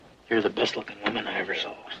You're the best-looking woman I ever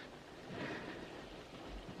saw.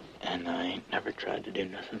 And I ain't never tried to do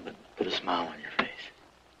nothing but put a smile on your face.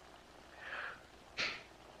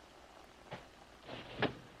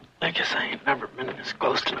 I guess I ain't never been this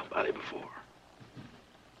close to nobody before.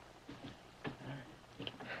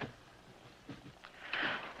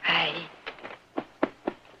 Hey,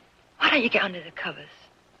 why don't you get under the covers?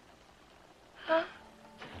 Huh?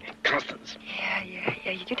 Constance. Yeah,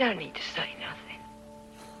 you don't need to say nothing.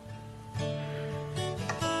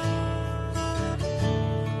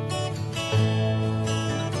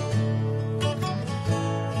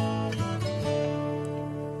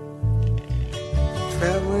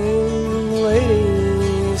 Traveling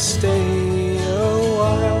lady, stay a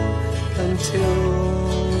while until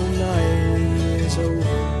night is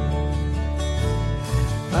over.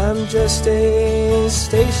 I'm just a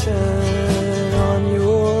station on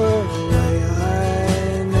your way.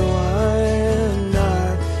 I know I'm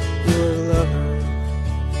not your lover,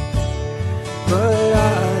 but I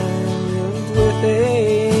lived with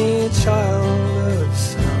a child of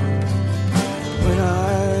sound when I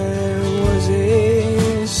was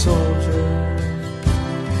a soldier,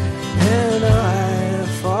 and I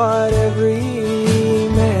fought every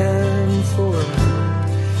man for her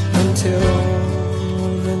until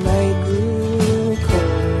the night grew cold.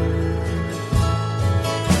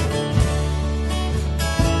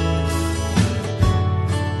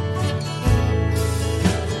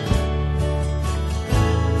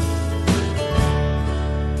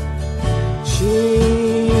 She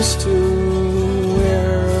used to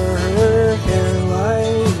wear her hair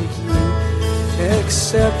like you,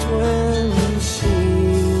 except when she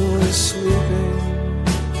was sleeping,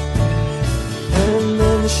 and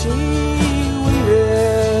then she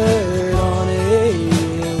weaved on a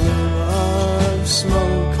loom of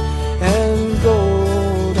smoke and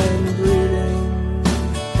gold and breeding.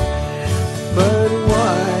 But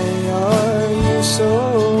why are you so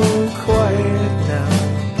quiet now,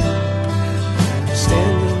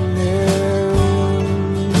 standing there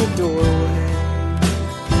in the doorway?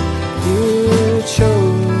 You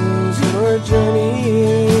chose your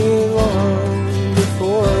journey long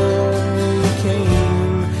before you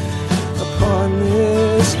came upon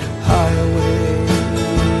this highway.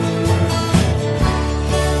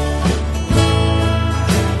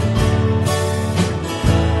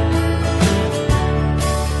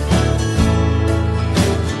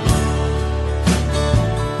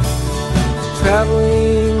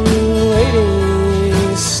 Traveling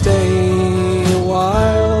lady, stay a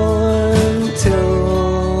while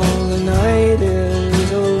until the night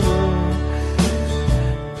is over.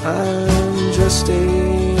 I'm just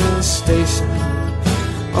a station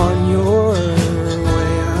on your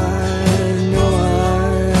way. I know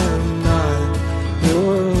I am not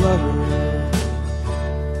your lover.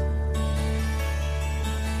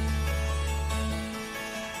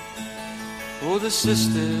 Oh, the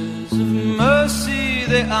sisters of mercy,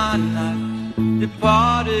 they are not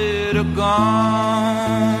departed or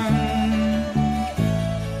gone.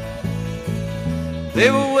 They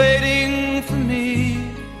were waiting for me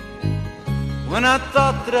when I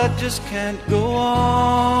thought that I just can't go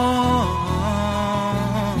on.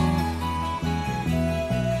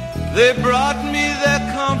 They brought me their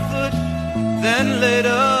comfort, then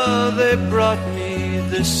later they brought me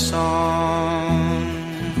this song.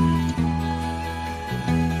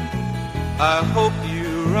 I hope you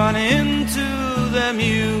run into them,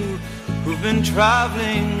 you who've been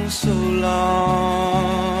traveling so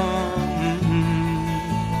long.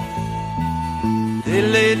 They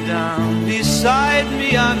laid down beside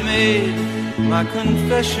me, I made my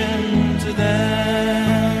confession to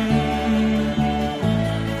them.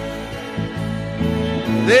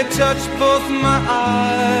 They touched both my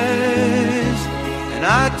eyes, and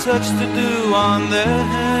I touched the dew on their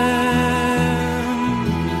hand.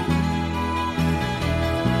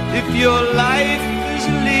 If your life is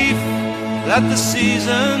a leaf that the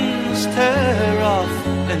seasons tear off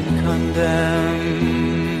and condemn,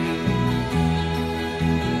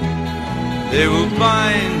 they will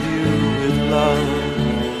bind you with love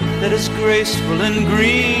that is graceful and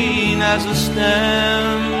green as a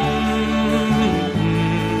stem.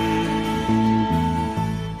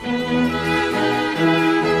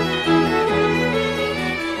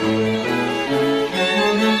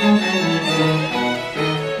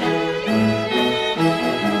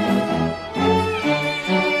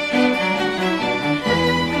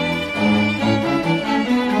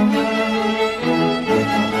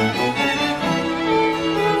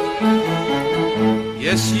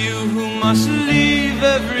 Yes, you who must leave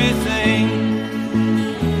everything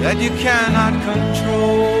that you cannot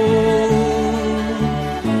control.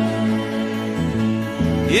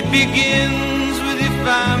 It begins with your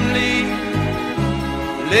family,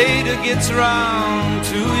 later gets round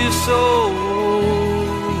to your soul.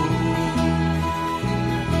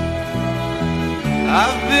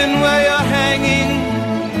 I've been where you're hanging,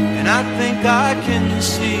 and I think I can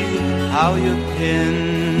see how you're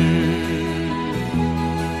pinned.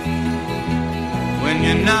 When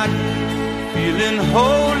you're not feeling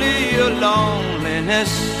holy, your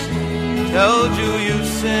loneliness tells you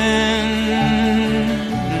you've sinned.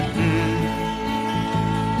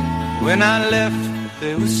 When I left,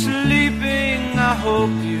 they were sleeping. I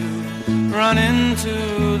hope you run into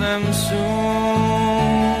them soon.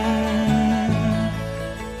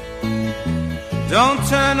 Don't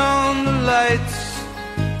turn on the lights,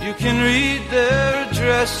 you can read their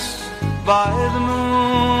address by the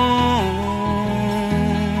moon.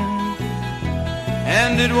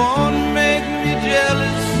 And it won't make me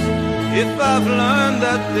jealous if I've learned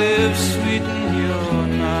that they've sweetened your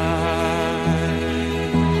night.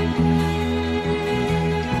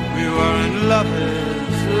 We weren't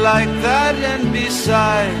lovers like that, and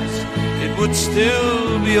besides, it would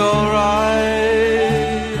still be alright.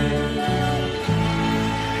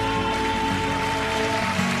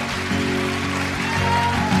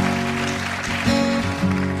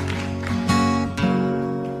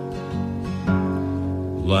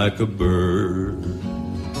 Like a bird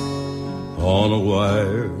on a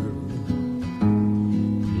wire,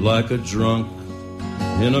 like a drunk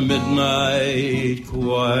in a midnight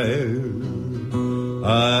choir,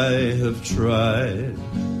 I have tried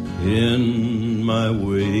in my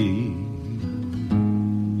way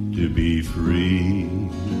to be free.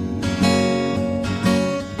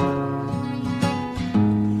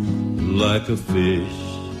 Like a fish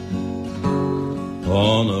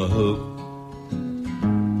on a hook,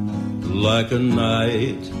 like a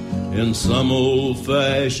night in some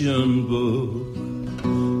old-fashioned book,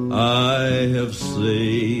 I have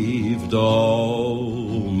saved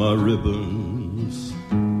all my ribbons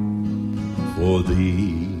for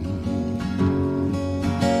thee.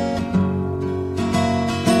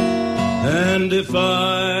 And if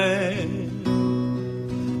I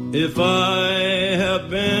have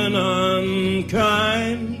been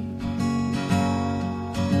unkind,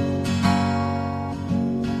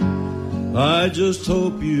 I just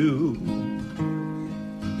hope you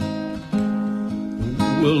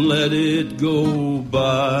will let it go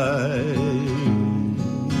by.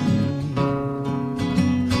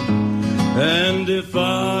 And if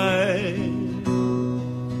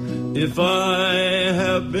I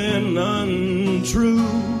have been untrue,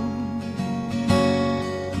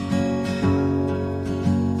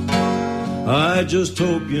 I just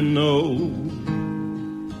hope you know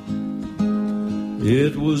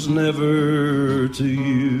it was never to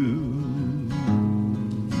you.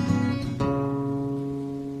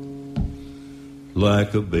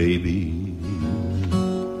 Like a baby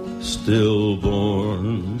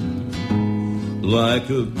stillborn, like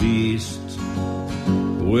a beast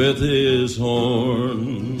with his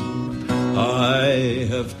horn, I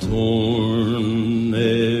have torn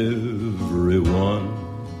everyone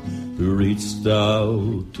who reached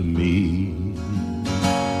out to me.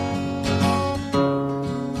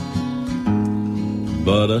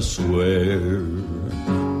 But I swear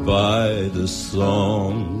by the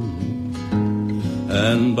song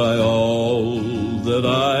and by all that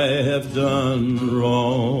I have done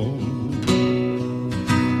wrong,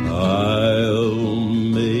 I'll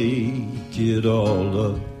make it all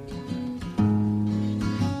up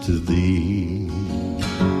to thee.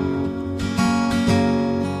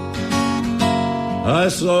 I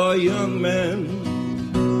saw a young man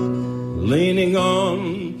leaning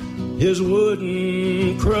on his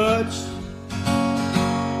wooden crutch,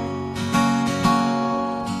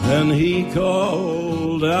 and he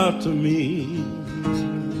called out to me,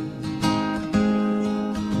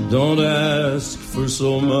 don't ask for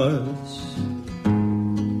so much.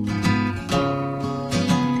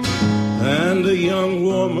 And a young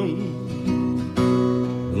woman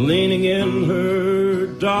leaning in her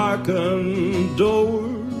darkened door,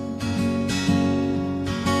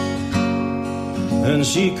 and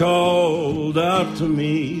she called out to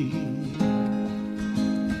me,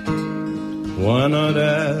 why not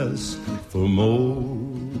ask for more?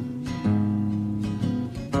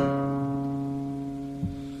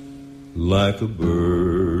 Like a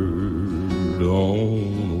bird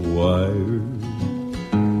on a wire,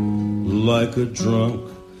 like a drunk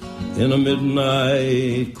in a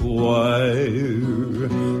midnight choir,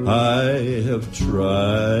 I have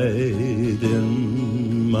tried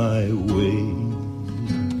in my way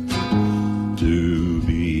to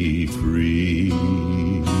be free.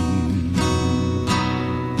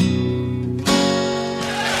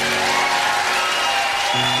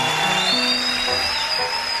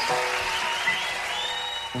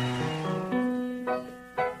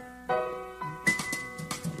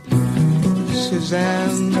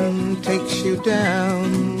 Suzanne takes you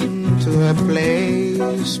down to a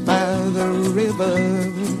place by the river.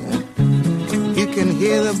 You can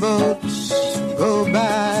hear the boats go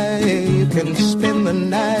by. You can spend the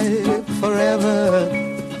night forever.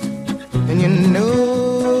 And you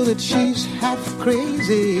know that she's half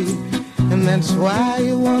crazy, and that's why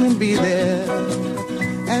you want to be there.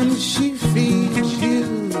 And she feeds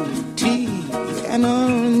you tea and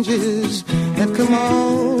oranges that come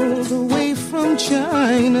all the way from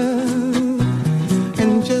China.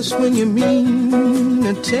 And just when you mean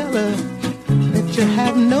to tell her that you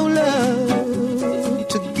have no love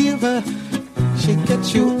to give her, she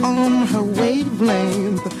gets you on her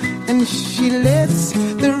wavelength, and she lets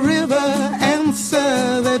the river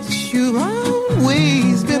answer that you've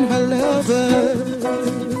always been her lover.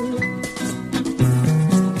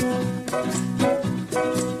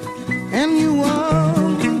 And you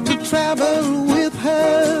want to travel with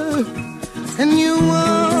her, and you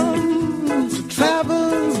want to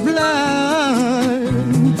travel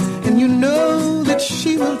blind, and you know that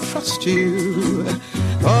she will trust you.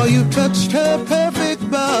 Oh, you touched her perfect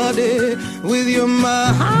body with your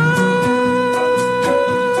mind,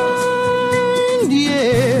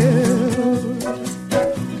 yeah.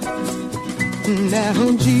 Now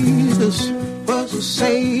Jesus was a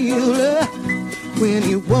sailor when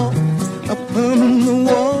he walked upon the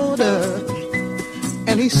water,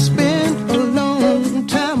 and he spent a long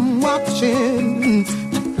time watching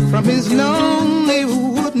from his lonely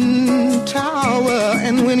wooden tower.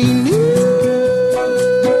 And when he knew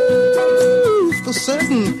for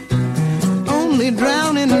certain only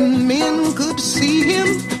drowning men could see him,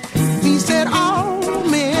 he said all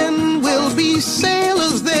men will be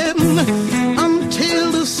sailors then,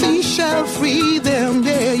 until the sea shall free them.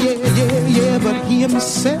 Yeah, yeah, yeah, yeah. But he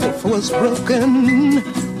himself was broken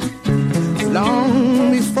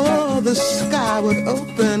long before the sky would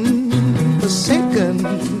open. Forsaken,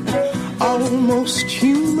 almost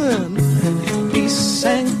human, he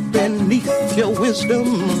sank beneath your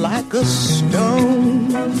wisdom like a stone.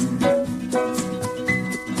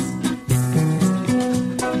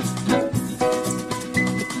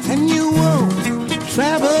 And you won't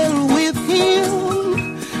travel with him,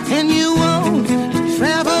 and you won't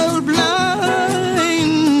travel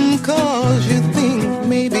blind, 'cause you think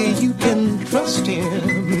maybe you can trust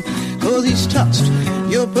him, 'cause he's touched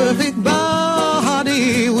your perfect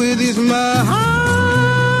body with his mind,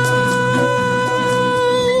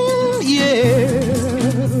 yeah.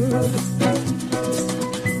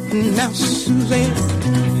 Now Suzanne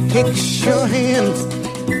takes your hand,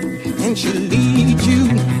 and she'll lead you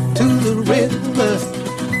to the river.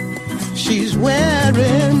 She's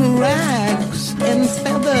wearing rags and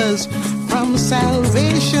feathers from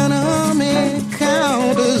Salvation Army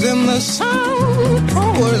counters, and the sun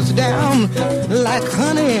pours down like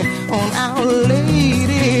honey on Our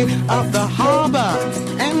Lady of the Harbor,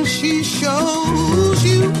 and she shows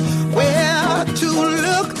you where to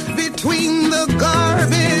look between the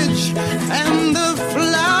garbage and the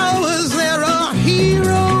flowers. There are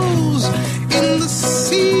heroes in the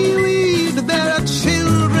seaweed, there are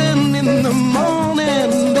children in the morning,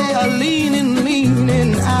 they are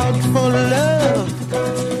leaning out for love,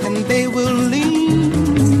 and they will lean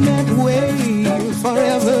that way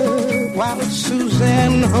forever while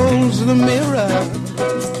Suzanne holds the mirror.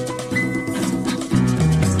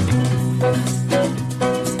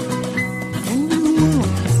 And you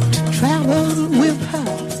want to travel with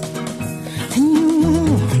her, and you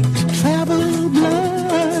want to travel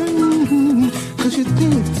blind, 'cause you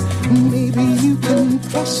think maybe you can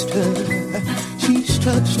trust her. She's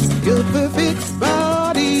touched your perfect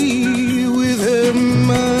body with her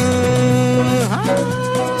mind.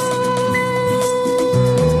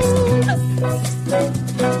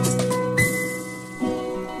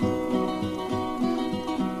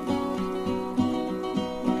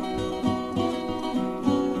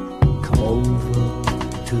 Come over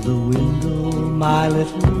to the window, my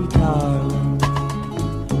little darling.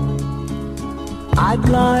 I'd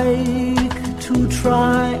like to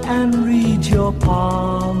try and read your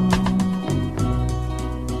palm.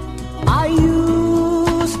 I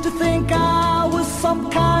used to think I was some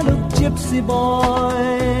kind of gypsy boy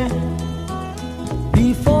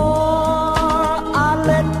before I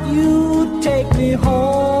let you take me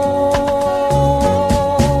home.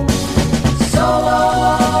 So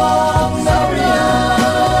long,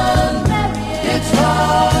 Marianne, it's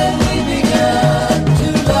time we began to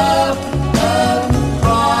laugh and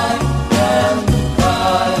cry and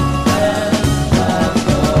cry and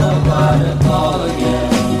go by and all again.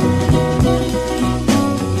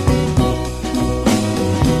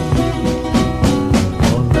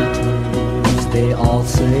 all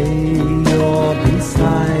say you're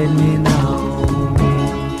beside me now,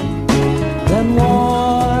 then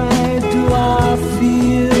why do I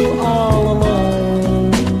feel all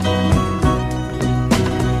alone?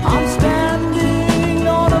 I'm standing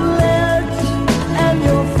on a ledge and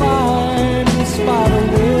your fine spider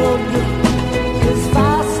web is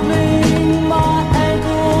fastening my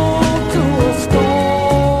ankle to a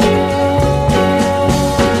stone.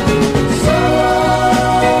 So,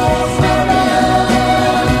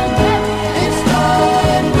 it's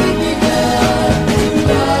time we began to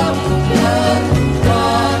love, love,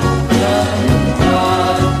 God, love,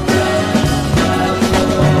 God,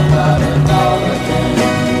 love, love again.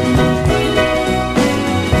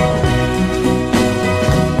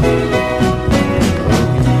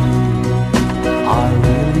 Are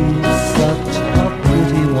you such a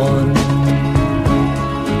pretty one?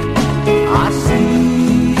 I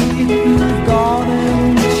see you've gone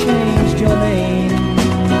and changed your name.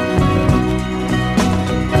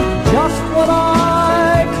 Just when I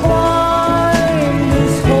climb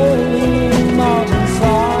this holy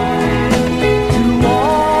mountainside to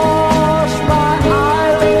wash my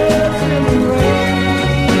eyelids in the rain.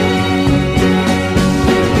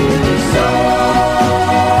 So,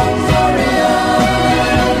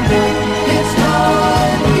 it's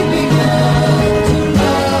time we began to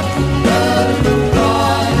love, love, God, love, God,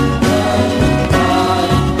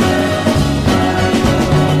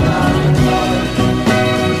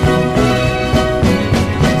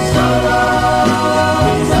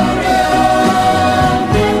 so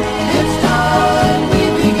it's time we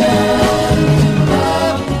began to love,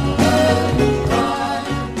 love, God,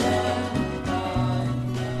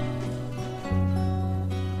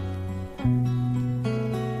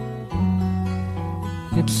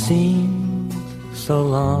 It seems so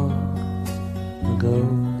long ago.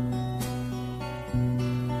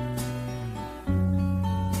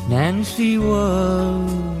 Nancy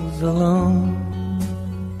was alone,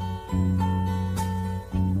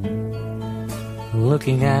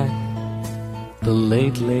 looking at the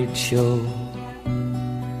Late Late Show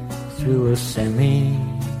through a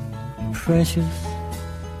semi-precious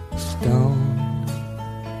stone.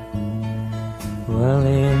 Well,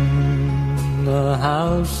 in the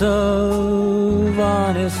house of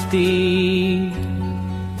honesty,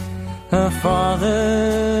 her father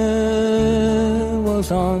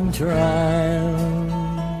was on trial,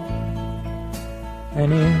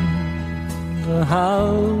 and in the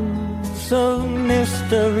house of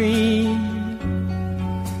mystery,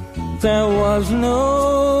 there was no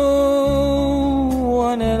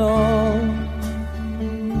one at all.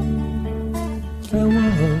 There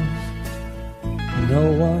was no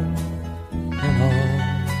one at all.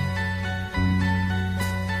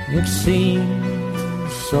 It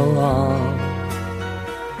seems so long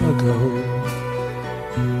ago.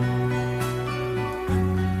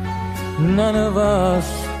 None of us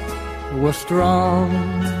were strong.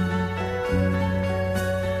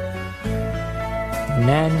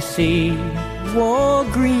 Nancy wore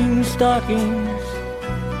green stockings.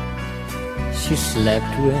 She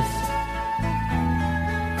slept with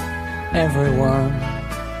everyone.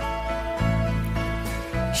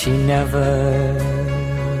 She never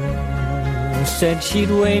said she'd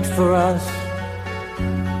wait for us,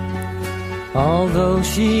 although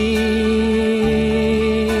she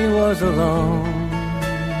was alone.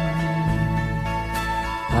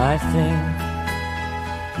 I think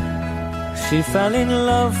she fell in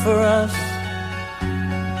love for us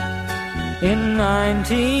in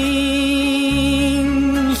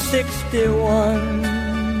 1961.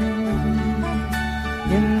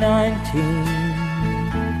 In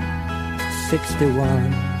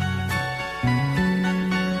 1961.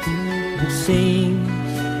 It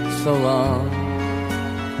seems so long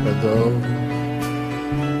ago.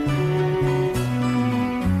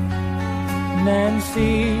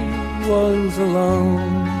 Nancy was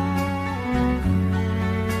alone.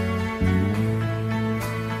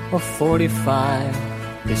 A 45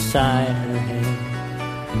 beside her head,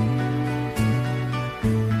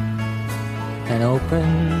 an open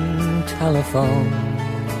telephone.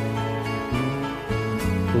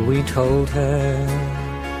 We told her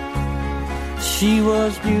she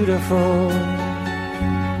was beautiful.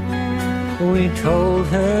 We told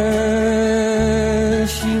her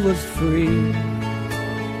she was free,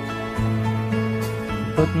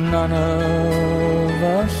 but none of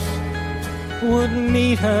us would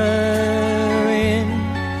meet her in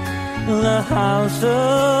the house of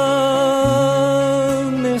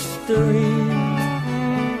mystery,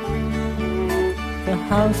 the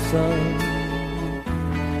house of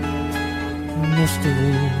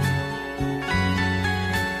mystery.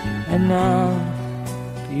 And now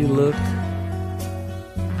you look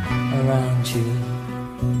around you,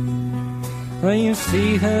 when you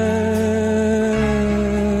see her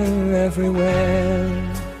everywhere.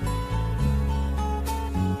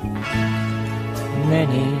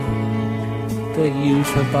 Many that use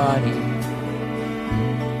her body,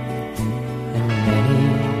 and many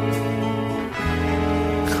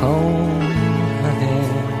comb her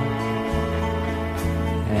hair,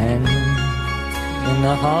 and in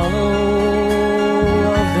the hollow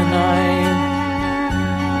of the night,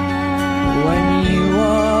 when you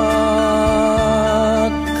are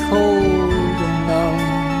cold and numb,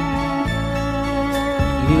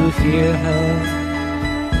 you hear her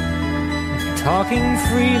talking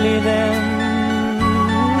freely. Then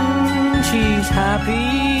she's happy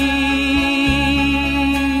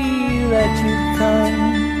that you've come.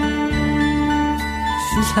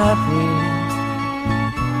 She's happy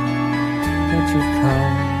that you've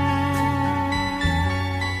come.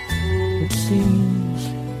 It seems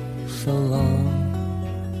so long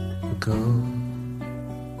ago.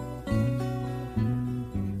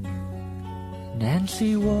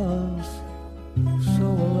 Nancy was so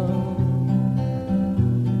alone.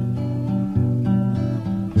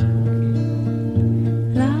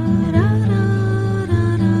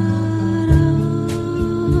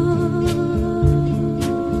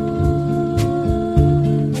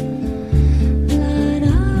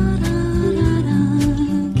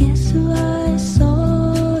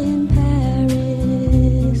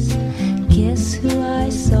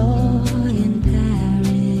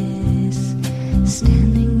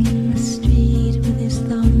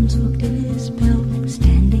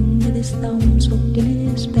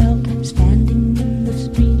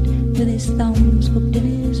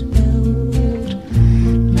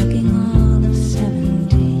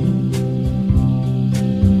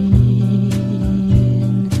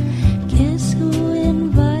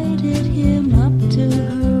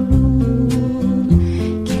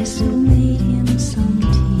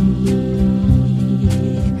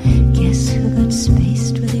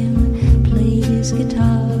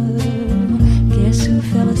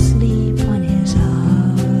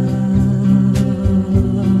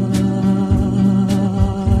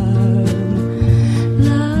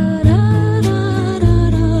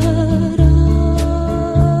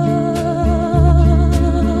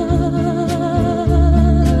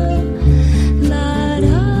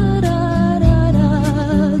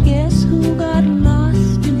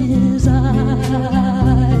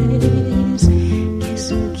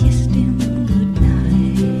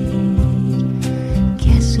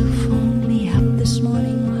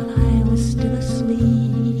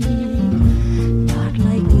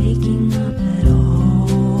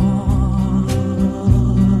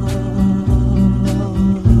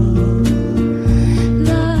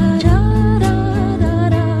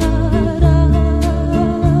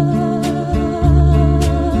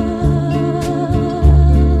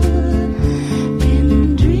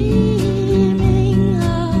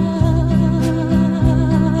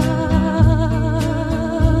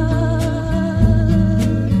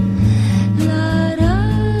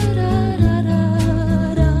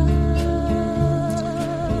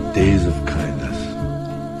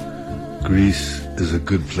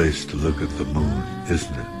 Good place to look at the moon,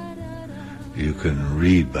 isn't it? You can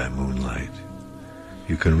read by moonlight.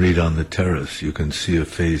 You can read on the terrace. You can see a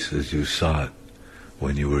face as you saw it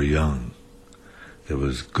when you were young. There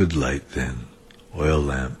was good light then, oil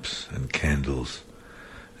lamps and candles,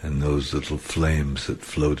 and those little flames that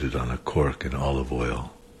floated on a cork in olive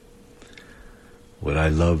oil. What I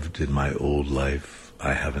loved in my old life,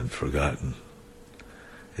 I haven't forgotten.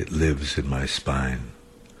 It lives in my spine.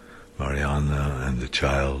 Marianne and the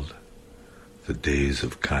child, the days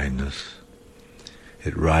of kindness.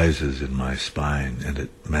 It rises in my spine and it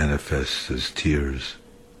manifests as tears.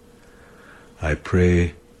 I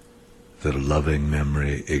pray that a loving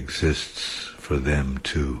memory exists for them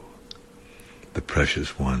too, the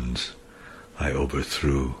precious ones I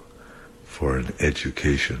overthrew for an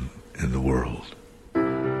education in the world.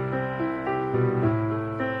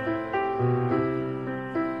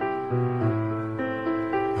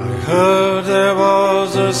 I heard there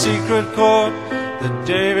was a secret chord that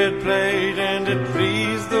David played and it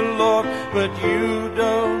pleased the Lord, but you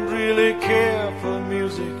don't really care for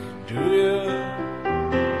music, do you?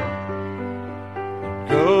 It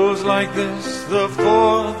goes like this: the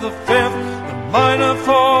fourth, the fifth, the minor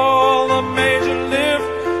fall, the major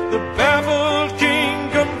lift, the baffled king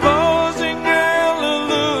composing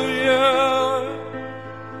hallelujah,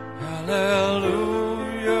 hallelujah,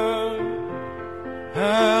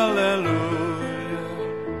 hallelujah,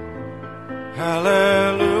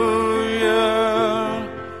 hallelujah,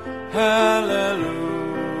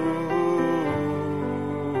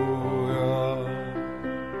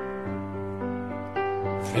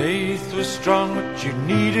 you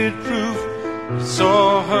needed proof. You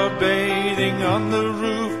saw her bathing on the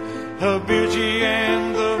roof, her beauty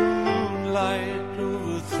and the moonlight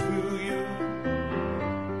overthrew you.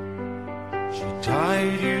 She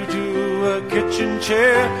tied you to a kitchen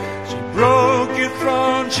chair, she broke your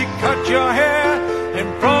throne, she cut your hair, and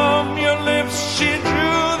from your lips she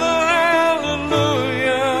drew the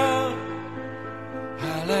hallelujah.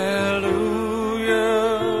 Hallelujah,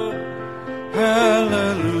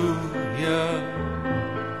 hallelujah,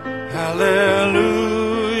 hallelujah,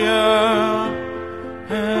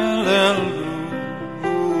 hallelujah.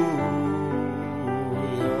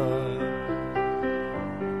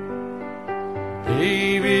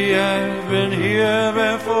 Baby, I've been here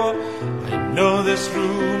before. I know this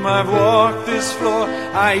room, I've walked this floor.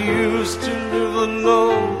 I used to live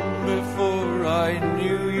alone before I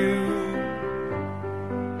knew you.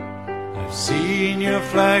 I've seen your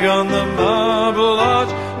flag on the marble arch,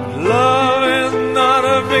 but love is not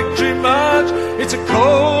a victory march. It's a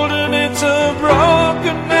cold and it's a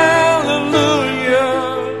broken hallelujah.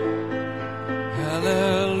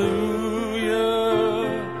 Hallelujah,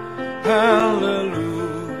 hallelujah,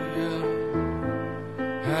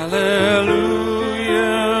 hallelujah,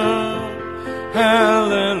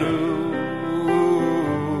 hallelujah.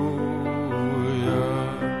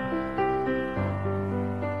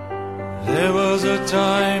 There was a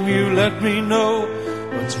time you let me know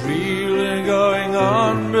what's really going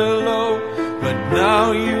on below, but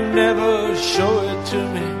now you never show it to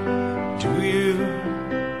me, do you?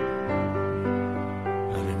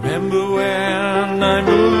 I remember when I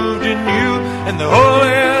moved in you, and the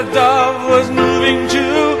holy dove was moving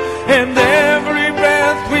too, and every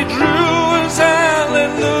breath we drew was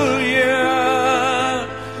hallelujah,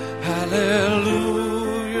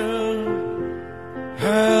 hallelujah,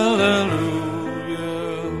 hallelujah,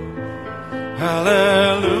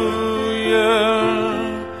 hallelujah,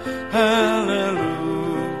 hallelujah.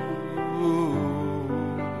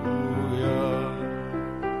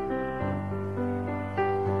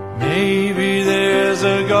 Maybe there's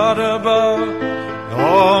a God above.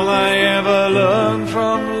 All I ever learned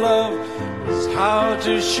from love was how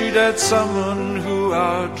to shoot at someone who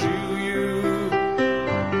outdrew you.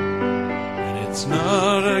 And it's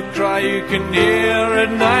not a cry you can hear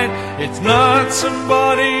at night, it's not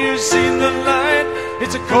somebody who's seen the light.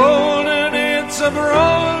 It's a cold and it's a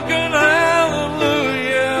broken hallelujah.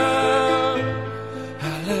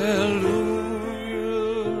 Hallelujah,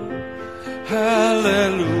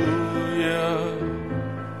 hallelujah,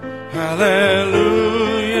 hallelujah,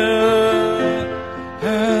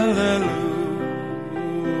 hallelujah,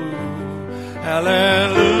 hallelujah,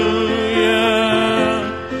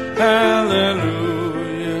 hallelujah,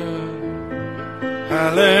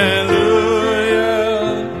 hallelujah,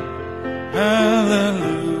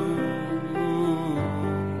 hallelujah.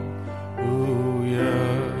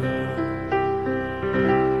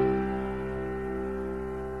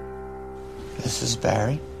 This is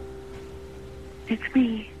Barry. It's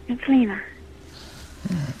me. It's Lena.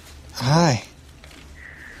 Hi.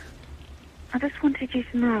 I just wanted you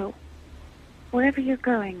to know, wherever you're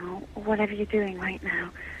going or whatever you're doing right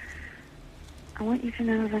now, I want you to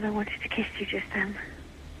know that I wanted to kiss you just then.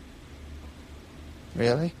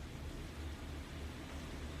 Really?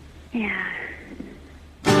 Yeah.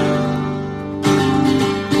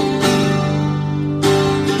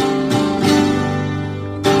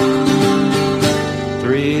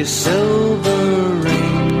 Three silver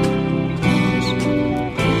rings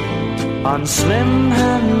on slim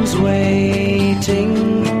hands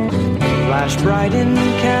waiting, flash bright in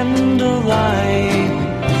candlelight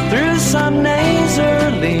through Sunday's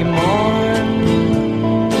early morn.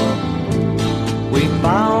 We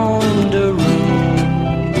found a room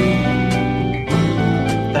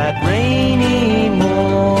that rainy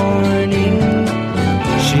morning.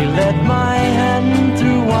 She led my hand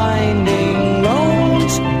through winding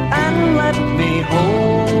roads and let me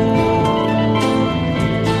hold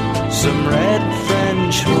some red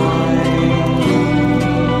French wine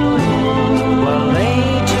while laying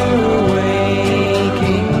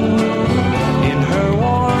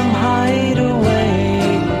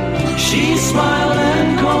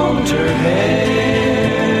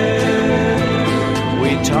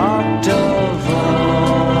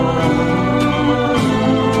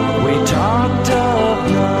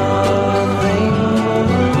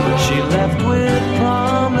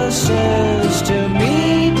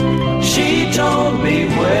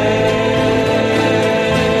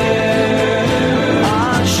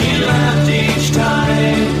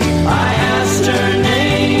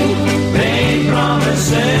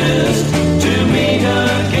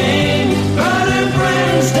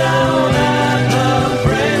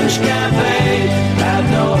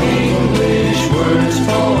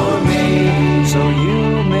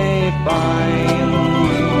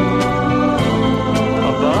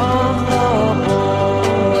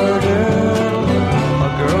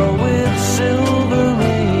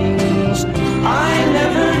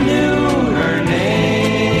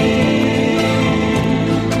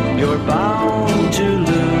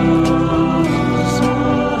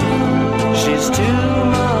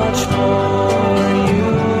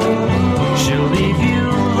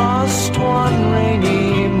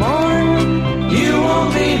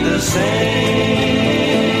same.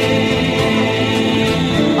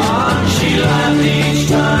 Ah, she laughed each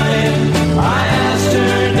time I asked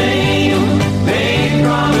her name, made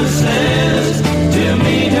promises to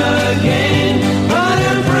meet again, but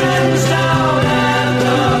her friends down at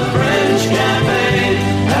the French Cafe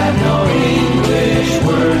had no English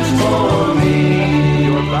words for me.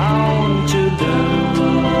 You're bound to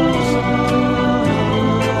lose.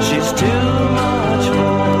 She's too much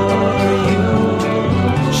for you.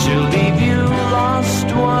 She'll leave you lost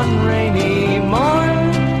one rainy morn.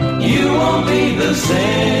 You won't be the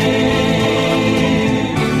same.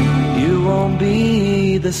 You won't be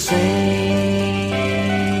the same.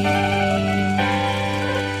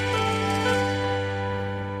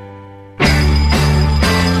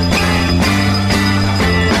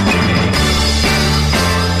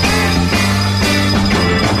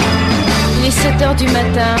 Il est 7h du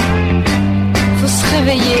matin, faut se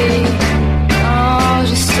réveiller. Oh,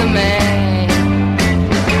 j'ai sommeil.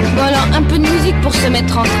 Bon alors, un peu de musique pour se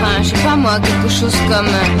mettre en train. Je sais pas moi, quelque chose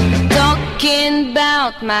comme Talking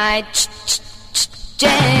about my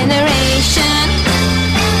generation.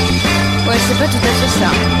 Ouais, c'est pas tout à fait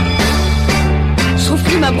ça. Je trouve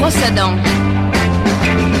plus ma brosse à dents.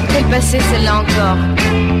 Quelle passée celle-là encore.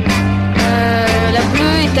 La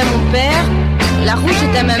bleue est à mon père, la rouge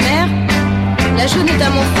est à ma mère, la jaune est à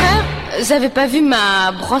mon frère. Vous avez pas vu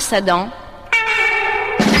ma brosse à dents?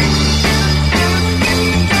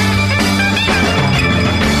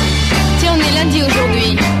 Tiens, on est lundi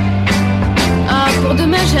aujourd'hui. Ah, pour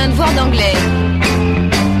demain j'ai un devoir d'anglais.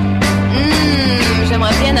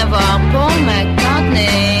 J'aimerais bien avoir Paul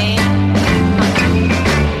McCartney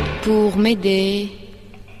pour m'aider.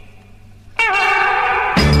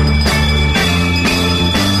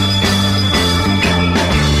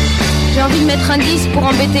 J'ai envie de mettre un disque pour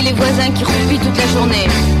embêter les voisins qui roupillent toute la journée.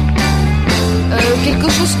 Quelque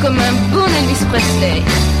chose comme un bon Elvis Presley.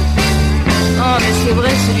 Oh mais c'est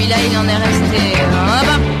vrai, celui-là il en est resté.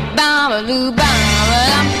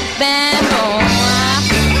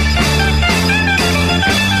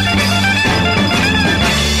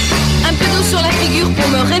 Un peu d'eau sur la figure pour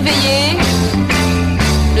me réveiller.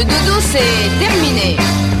 Le dodo c'est terminé.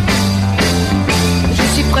 Je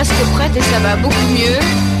suis presque prête et ça va beaucoup mieux.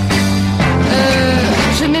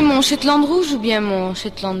 Je mets mon Shetland rouge ou bien mon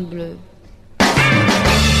Shetland bleu?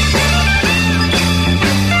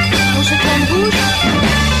 Mon Shetland rouge?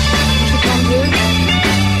 Mon Shetland bleu?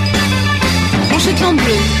 Mon Shetland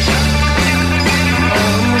bleu?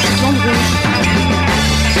 Mon Shetland rouge?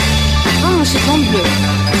 Oh, mon Shetland bleu?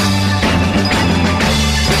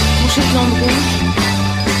 Mon Shetland rouge?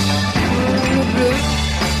 Le bleu?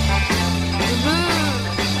 Le bleu?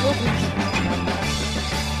 Le rouge?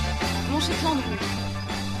 Mon Shetland rouge?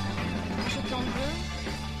 Mon Shetland bleu?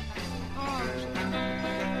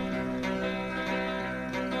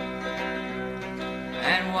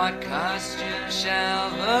 And what costume shall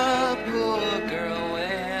the poor girl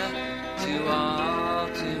wear to all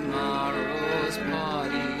tomorrow's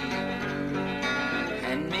party?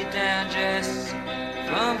 Hand-me-down dress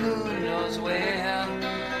from who knows where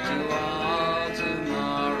to all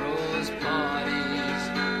tomorrow's parties.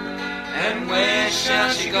 And where shall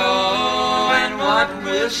she go and what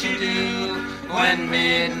will she do when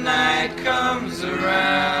midnight comes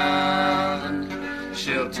around?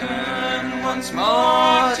 She'll turn once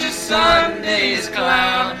more to Sunday's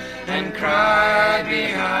clown and cry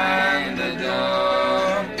behind the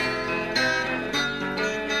door.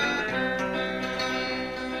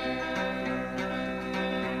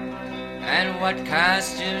 And what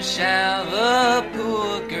costume shall the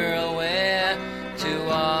poor girl wear to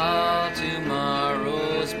all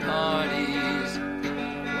tomorrow's parties?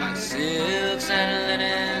 What silks and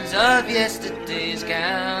linens of yesterday's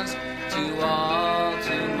gowns to all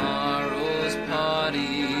tomorrow's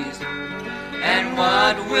parties? And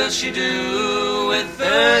what will she do with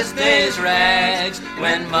Thursday's rags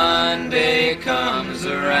when Monday comes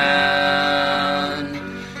around?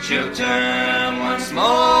 She'll turn once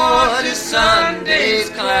more to Sunday's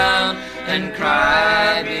clown and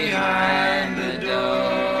cry behind the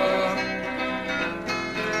door.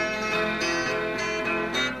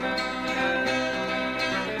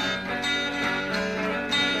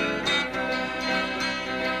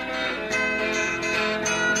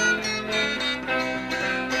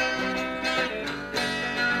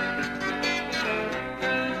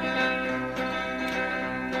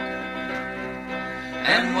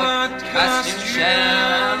 And what costume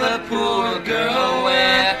shall the poor girl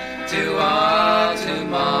wear to all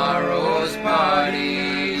tomorrow's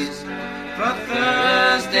parties? For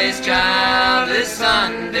Thursday's child is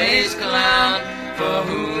Sunday's clown, for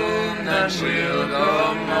whom the will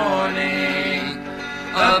go mourning.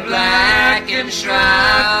 A blackened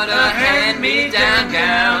shroud, a hand-me-down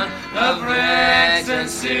gown of rags and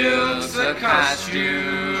silks, a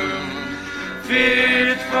costume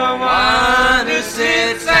fit for one who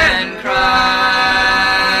sits and cries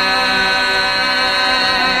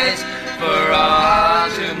for all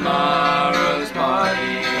tomorrow's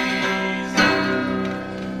parties.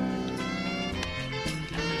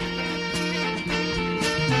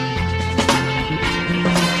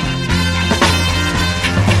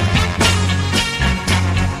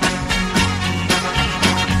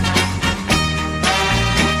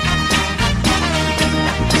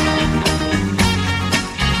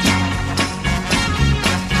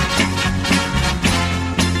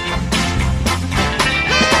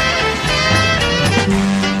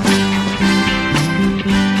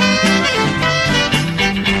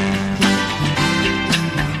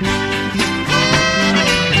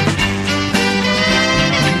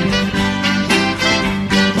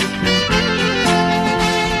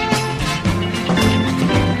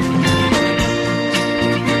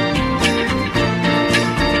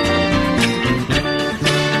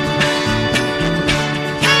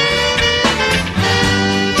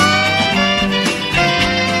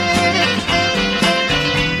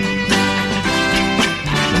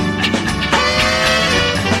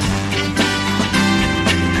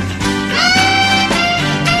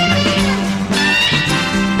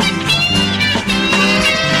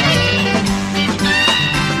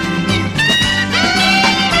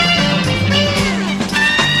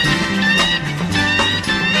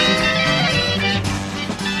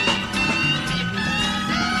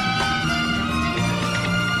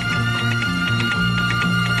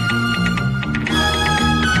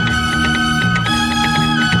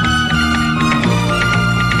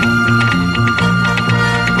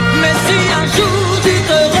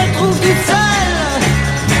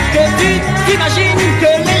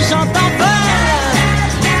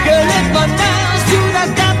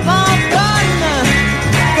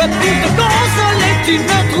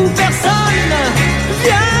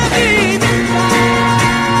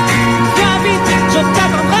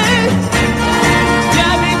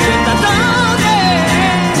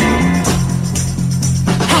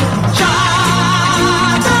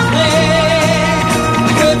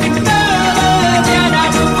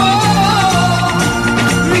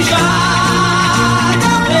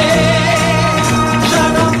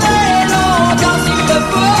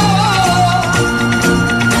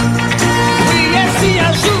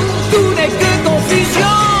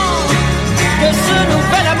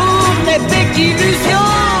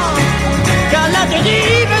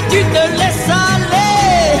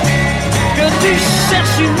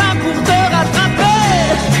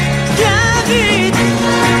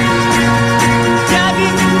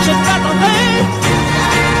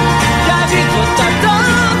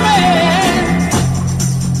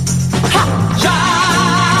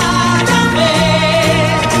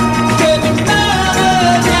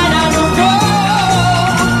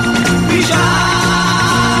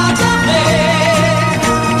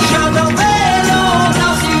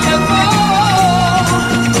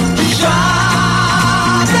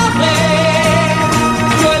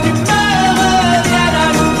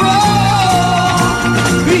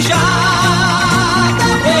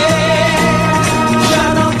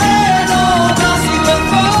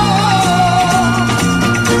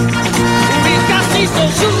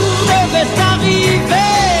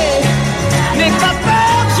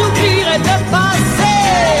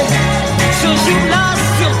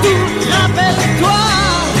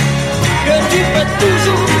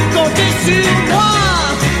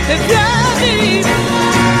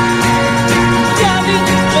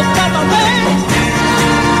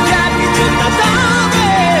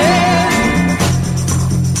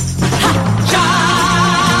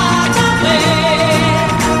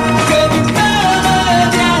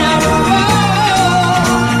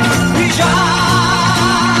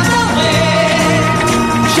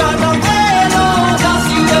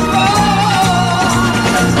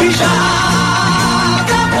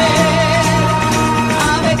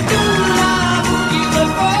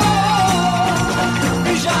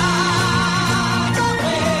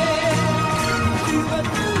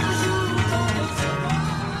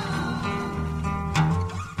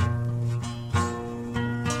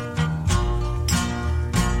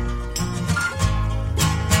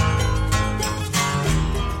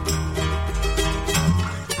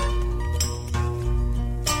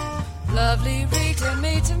 Lovely Rita,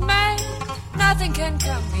 me to me, nothing can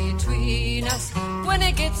come between us. When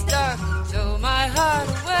it gets dark, throw my heart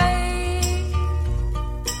away.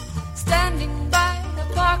 Standing by the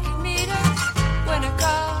parking meter,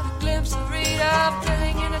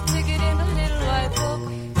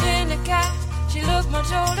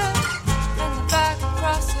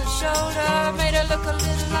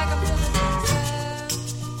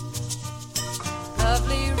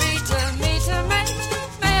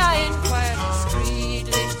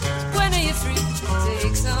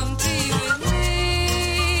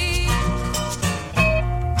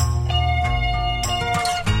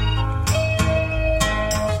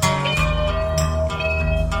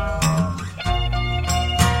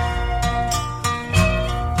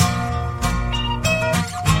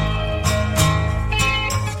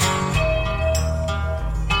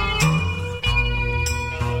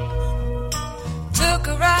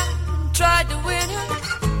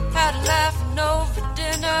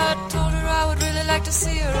 like to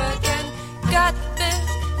see her again. Got this,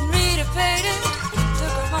 Rita paid it.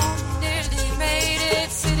 Took her home, nearly made it.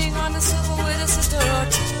 Sitting on the sofa with a sister or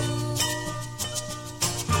two.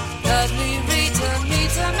 Lovely Rita,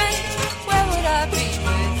 Rita, me. Where would I be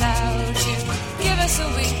without you? Give us a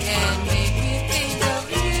wink and make me think of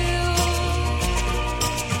you.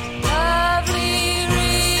 Lovely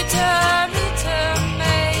Rita, Rita,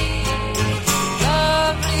 May.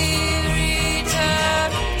 Lovely Rita,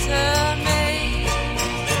 Rita, May.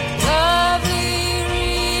 Lovely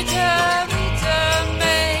Rita, Rita,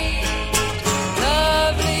 May.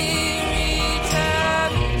 Lovely Rita,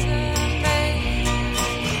 Rita, May.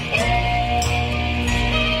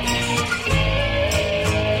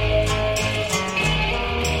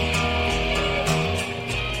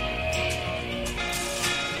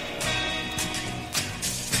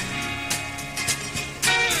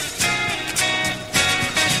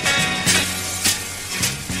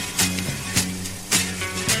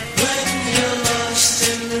 When you're lost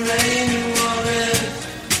in the rain and water,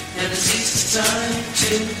 and it's Easter time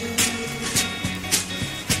too,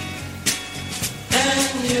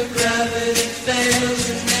 and your gravity fails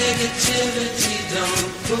and negativity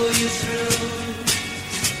don't pull you through.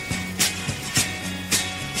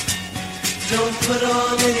 Don't put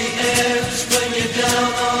on any airs when you're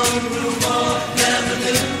down on Roomont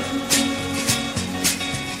Avenue.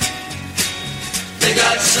 They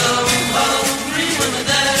got some hungry women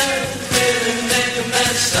there, really make a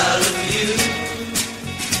mess out of you.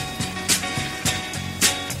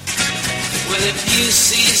 Well, if you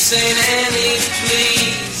see St. Annie,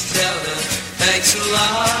 please tell her thanks a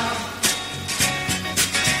lot.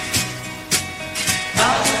 I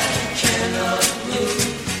cannot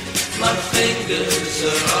move, my fingers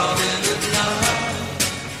are all in a knot,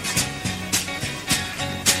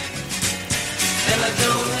 and I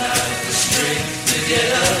don't have the strength to get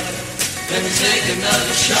up and take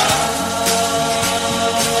another shot.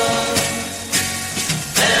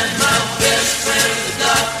 And my best friend, the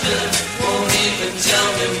doctor, won't even tell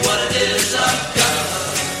me what it is I've got.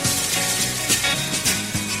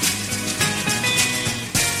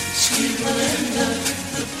 Sweet Melinda,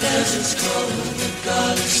 the peasants call her the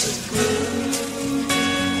goddess of gloom.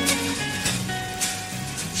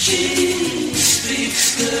 She speaks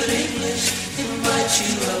good English, invites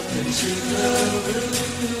you up into the room.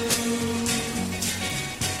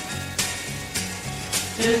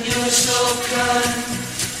 And you're so kind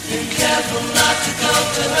and careful not to go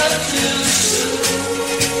to her too soon.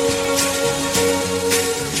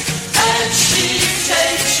 And she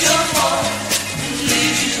takes your heart and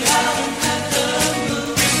leaves you out at the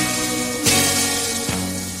moon.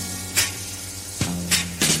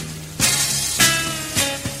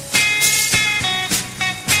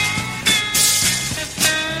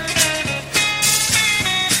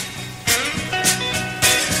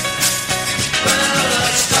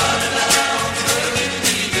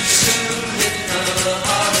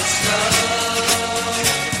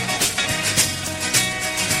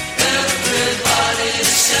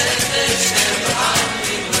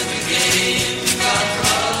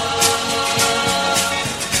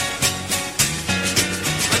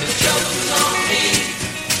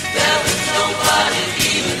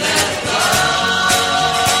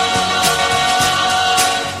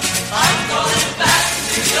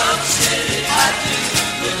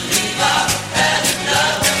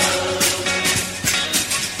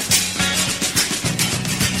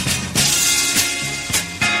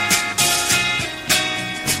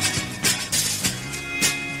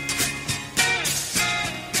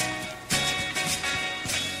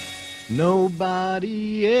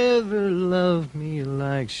 Nobody ever loved me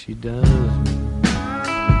like she does me.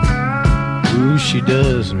 Ooh, she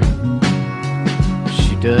does me.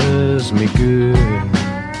 She does me good.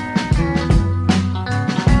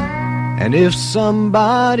 And if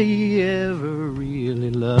somebody ever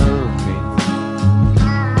really loved me,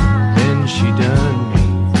 then she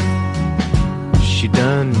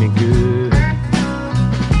done me good.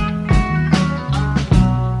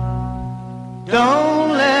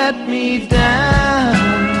 Don't let me down.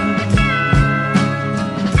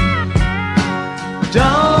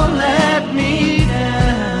 Don't let me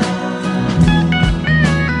down.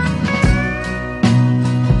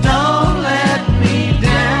 Don't let me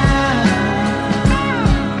down.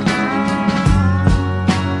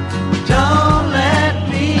 Don't let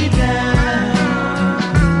me down.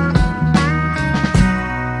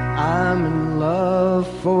 I'm in love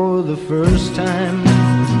for the first time.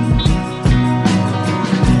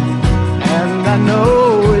 I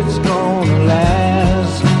know it's gonna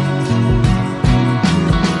last.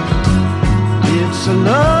 It's a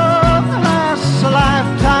love that lasts a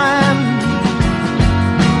lifetime.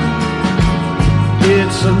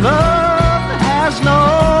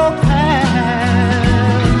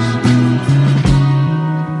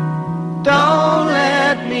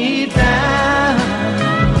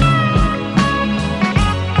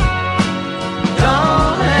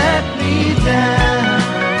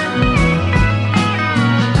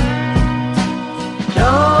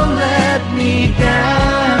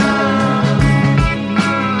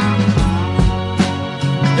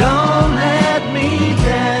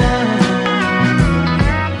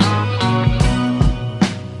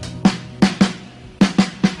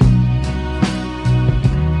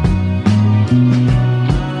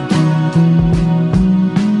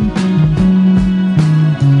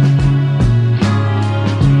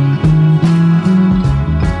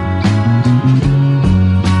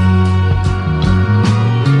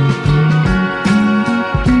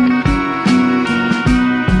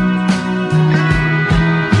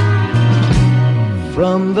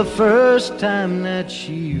 the first time that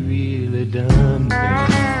she really done me.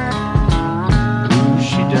 Ooh,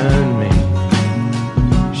 she done me.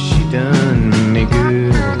 She done me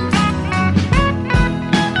good.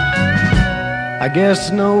 I guess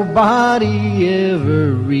nobody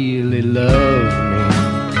ever really loved me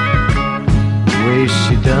the way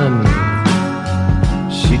she done me.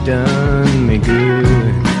 She done me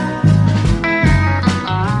good.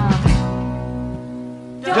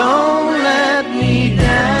 Don't let me down.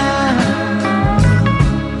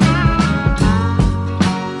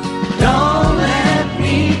 Don't let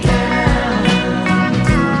me down.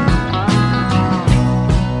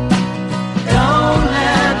 Don't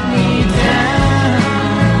let me down.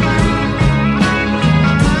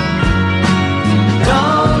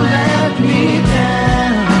 Don't let me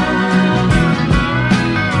down.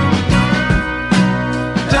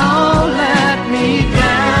 Don't let me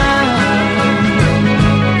down.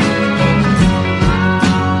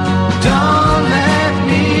 Don't let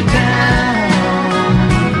me down.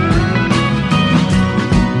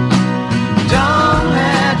 Don't let me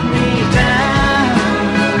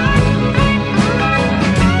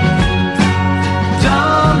down.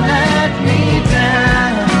 Don't let me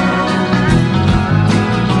down.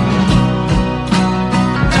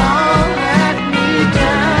 Don't let me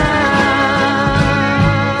down.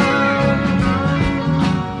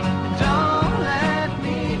 Don't let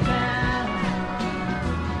me down.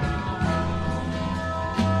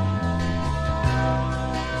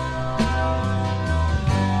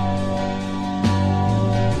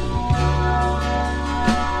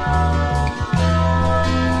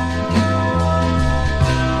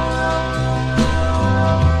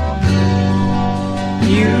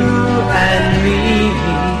 You and me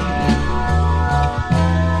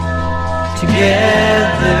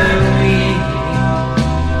together, we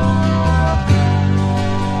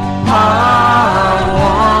are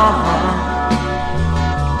one,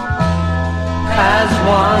 as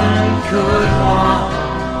one could want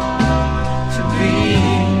to be.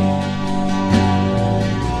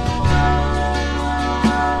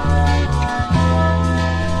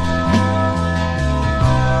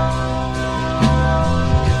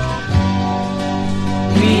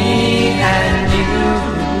 Me and you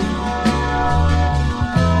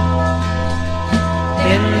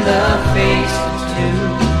in the faces too,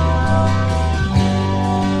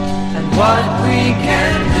 and what we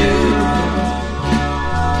can do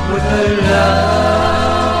with a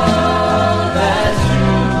love that's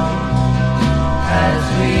true as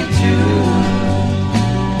we do.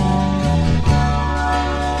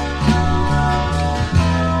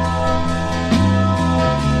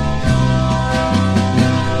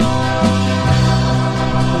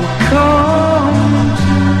 Come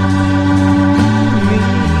to me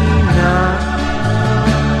now,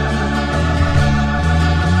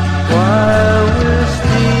 while we're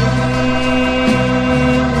still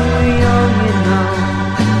young enough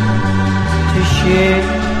to share.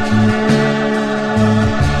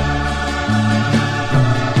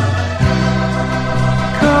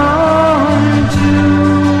 Come to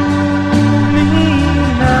me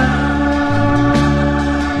now,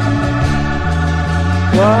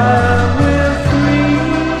 while we're free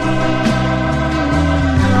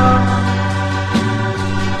enough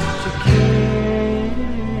to care.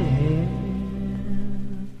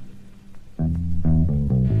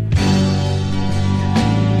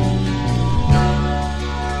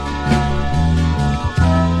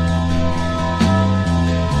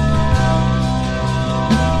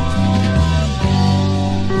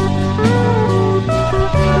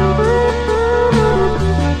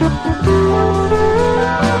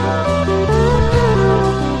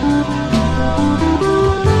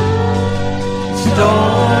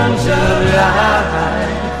 Storms of life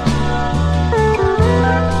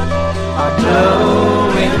are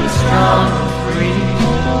blowing strong and free,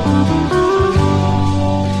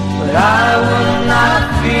 but I will not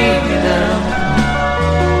fear them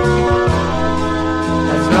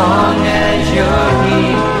as long as you're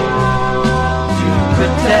here to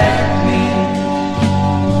protect me.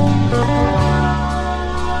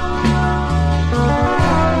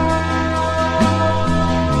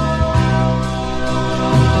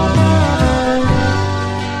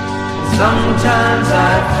 Sometimes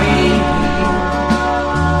I feel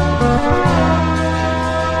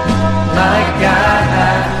like I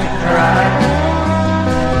have to cry.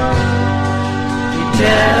 You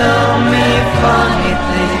tell me funny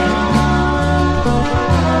things,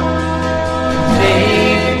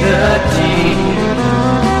 take the tears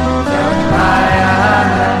from my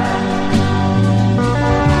eyes.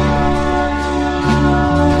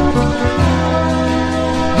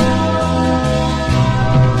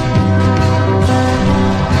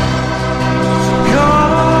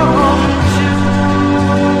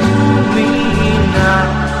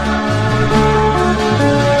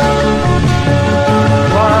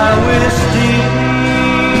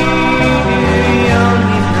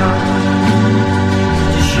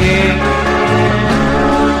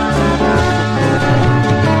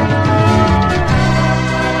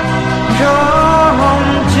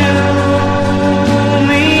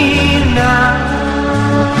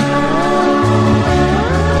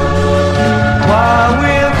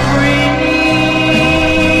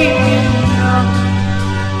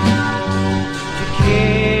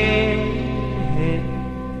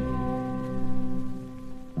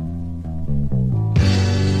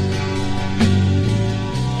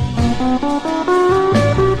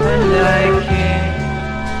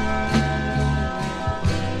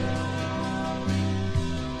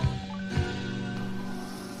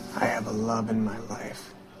 love in my life.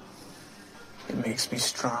 It makes me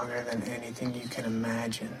stronger than anything you can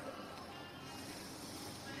imagine.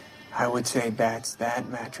 I would say that's that,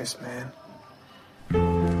 Mattress Man.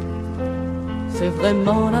 C'est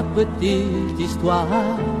vraiment la petite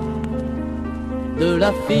histoire de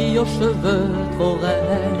la fille aux cheveux trop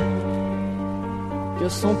raides que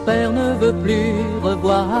son père ne veut plus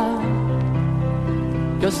revoir,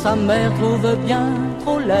 que sa mère trouve bien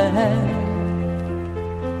trop laide.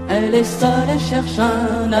 Elle est seule et cherche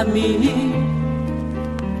un ami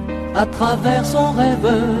à travers son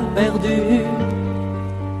rêve perdu.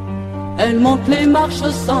 Elle monte les marches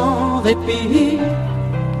sans répit,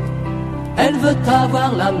 elle veut avoir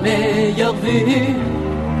la meilleure vue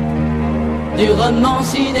du roman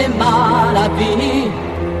cinéma la vie.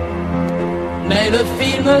 Mais le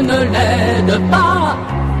film ne l'aide pas,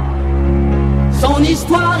 son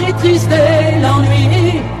histoire est triste et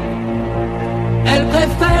l'ennui. Elle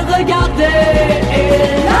préfère regarder et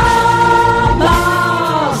là-bas,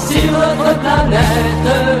 sur notre planète,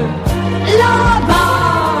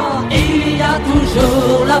 là-bas, il y a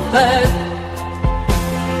toujours la fête.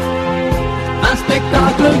 Un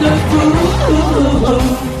spectacle de fou,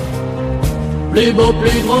 plus beau,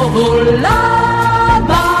 plus drôle,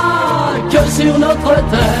 là-bas, que sur notre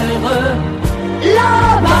terre.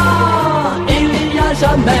 Là-bas, il n'y a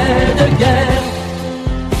jamais de guerre.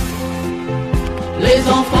 Les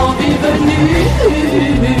enfants vivent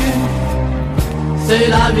nus, c'est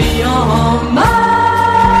la vie en marche.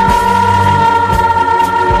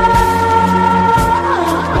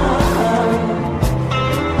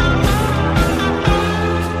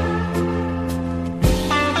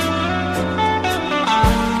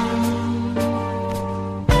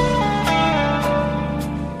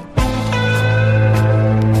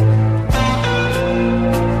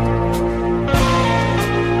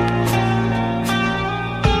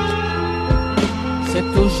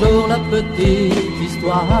 Toujours la petite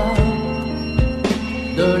histoire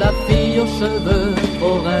de la fille aux cheveux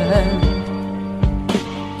trop raides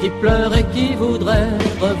qui pleure et qui voudrait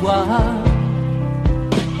revoir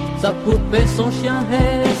sa poupée, son chien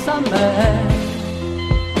et sa mère.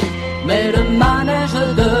 Mais le manège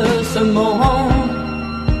de ce monde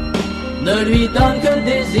ne lui donne que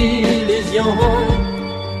des illusions.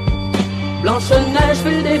 Blanche-Neige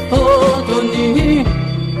fait des photos nues,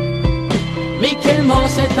 Mickey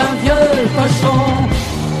Mouse est un vieux cochon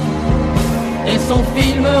et son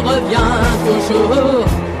film revient toujours.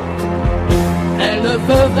 Elle ne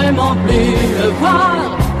peut vraiment plus le voir,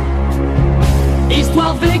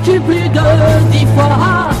 histoire vécue plus de 10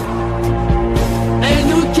 fois. Elle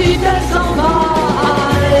nous quitte, elle s'en va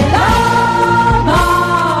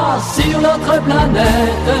là-bas, sur notre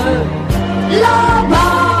planète.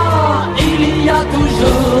 Là-bas, il y a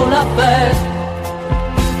toujours la fête.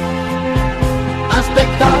 Un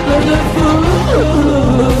spectacle de fou,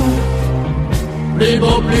 plus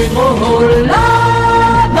beau, plus drôle,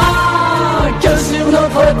 là-bas, que sur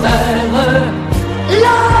notre terre.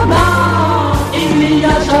 Là-bas, il n'y a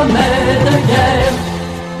jamais de guerre.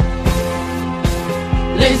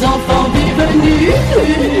 Les enfants vivent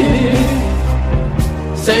nus,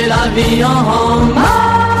 c'est la vie en marche.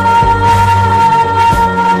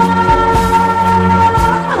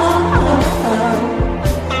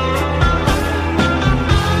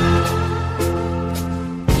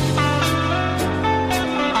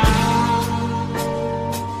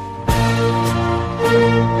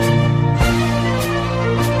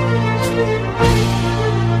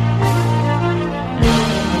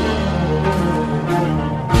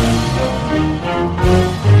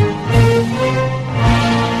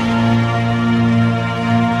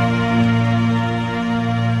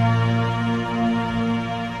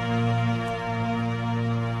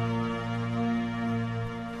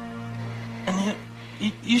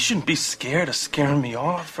 You shouldn't be scared of scaring me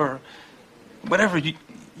off or whatever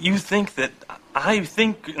you think that I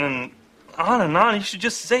think, and on. You should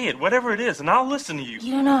just say it, whatever it is, and I'll listen to you.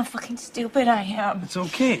 You don't know how fucking stupid I am. It's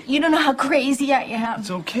okay. You don't know how crazy I am. It's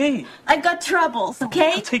okay. I've got troubles,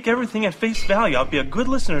 okay? I'll take everything at face value. I'll be a good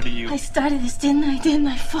listener to you. I started this, didn't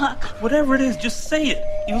I? Fuck. Whatever it is, just say it.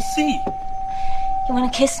 You'll see. You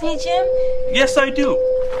want to kiss me, Jim? Yes, I do.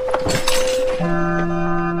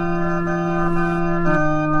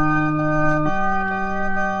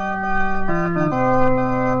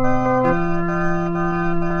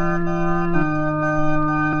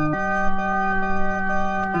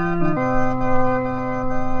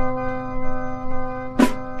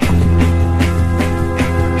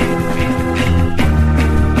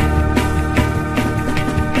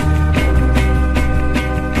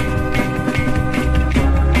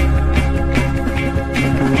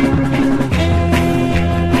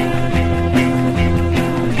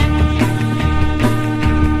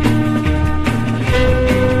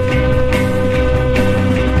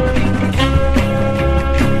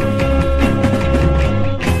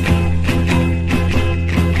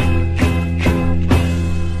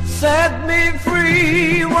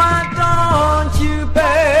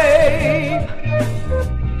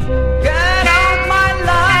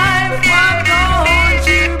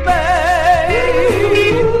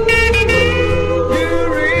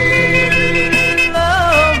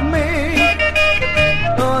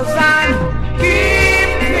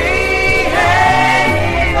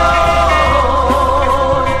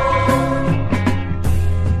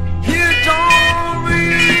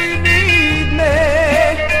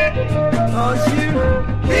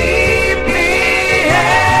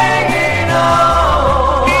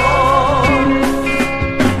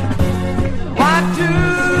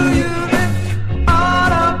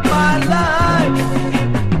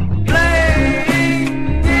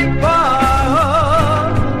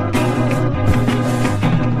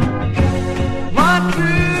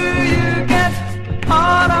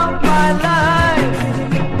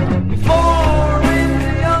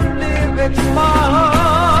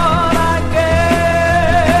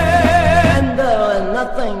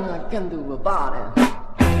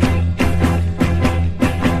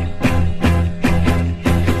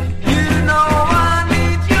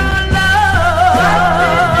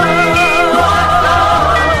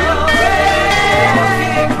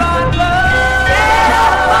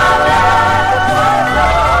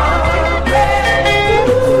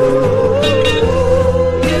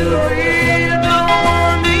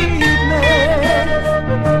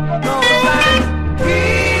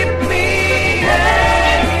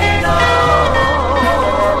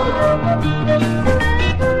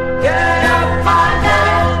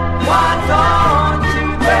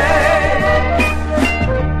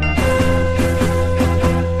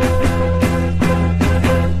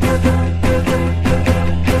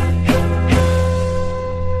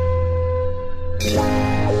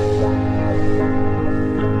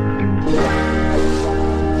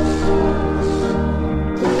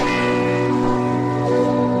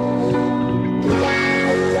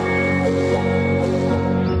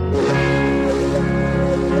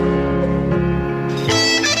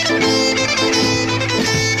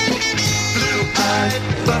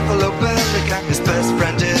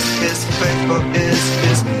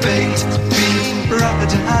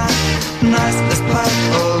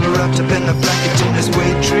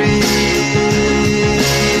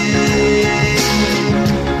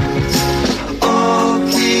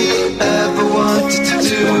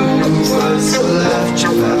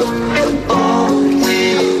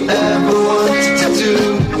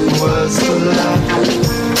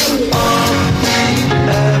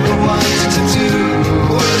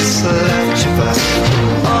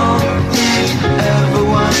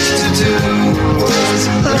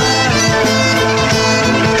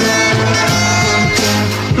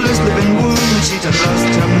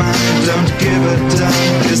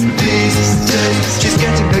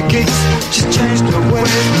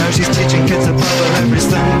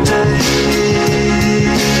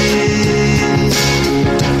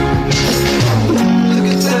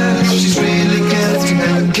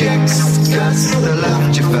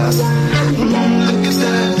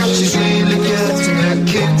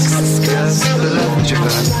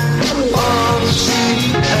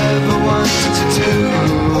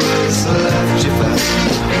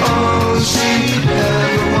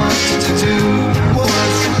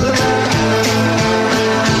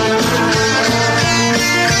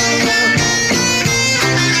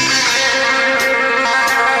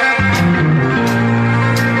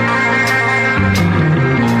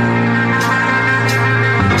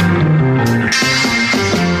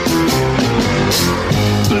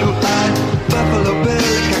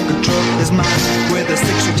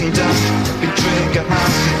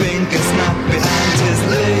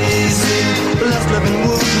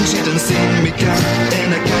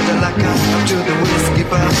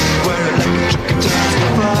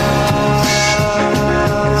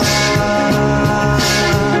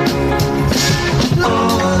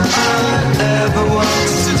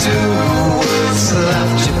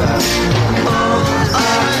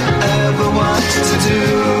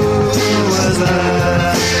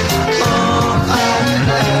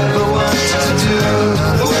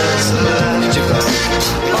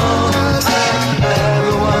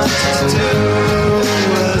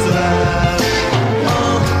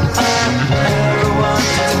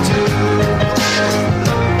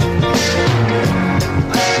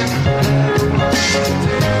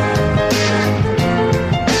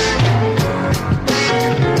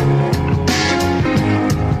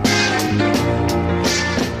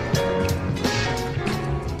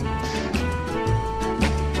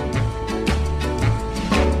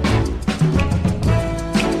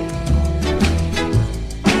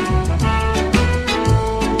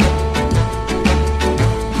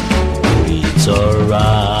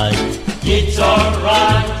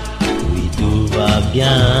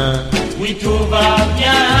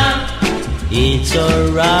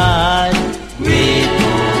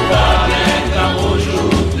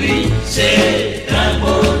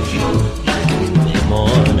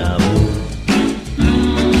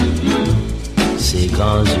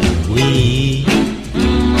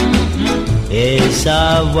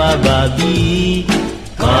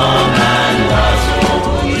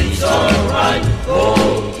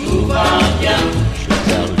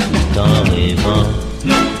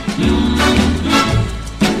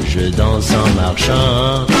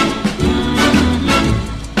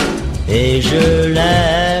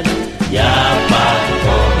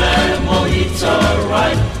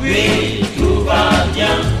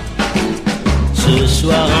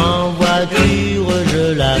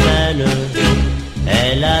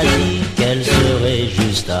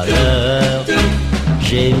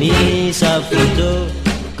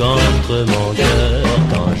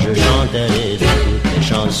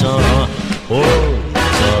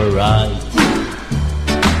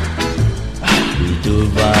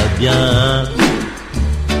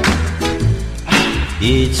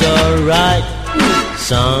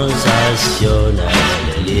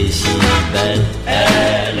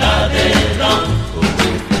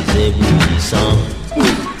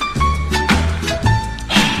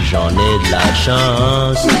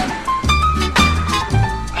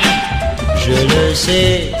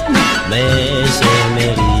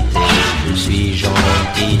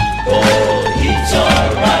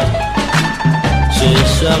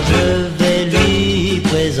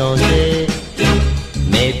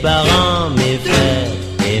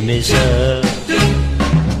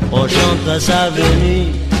 On chante à sa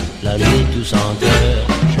venue, la nuit tous en chœur.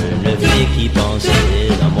 Je ne fais qu'y penser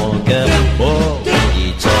dans mon cœur. Oh,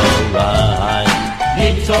 it's alright,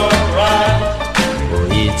 It's alright, oh,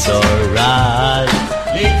 it's alright,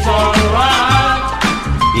 it's alright.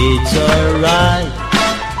 it's alright.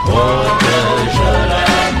 Oh, que je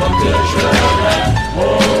l'aime, oh, que je l'aime.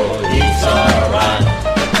 Oh, it's alright,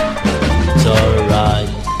 it's alright,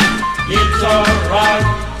 It's alright,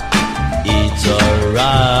 it's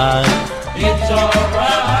alright, it's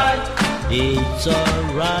alright. it's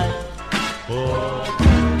alright. Oh.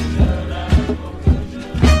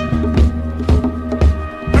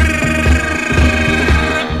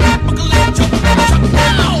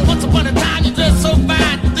 Once upon a time you dressed so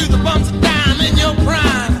fine, threw the bumps of dime in your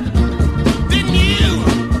prime, didn't you?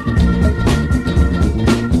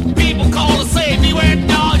 People call to say beware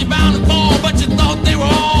dog, you're bound to fall, but you thought they were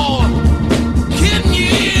all kidding you.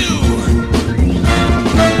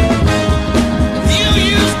 You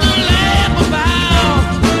used to laugh about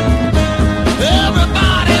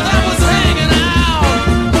everybody that was hanging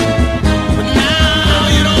out, but now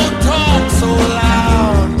you don't talk so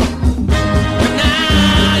loud.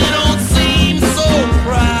 Now you don't seem so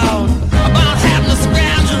proud about having to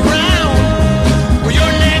scrounge around with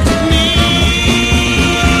your next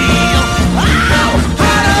meal.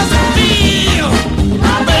 How does it feel,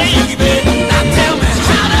 baby? Now tell me,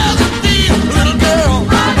 how does it feel, little girl?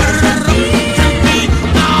 To be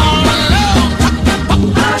all alone,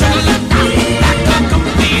 like a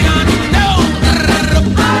complete unknown, like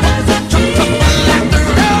the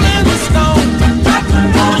rolling stone.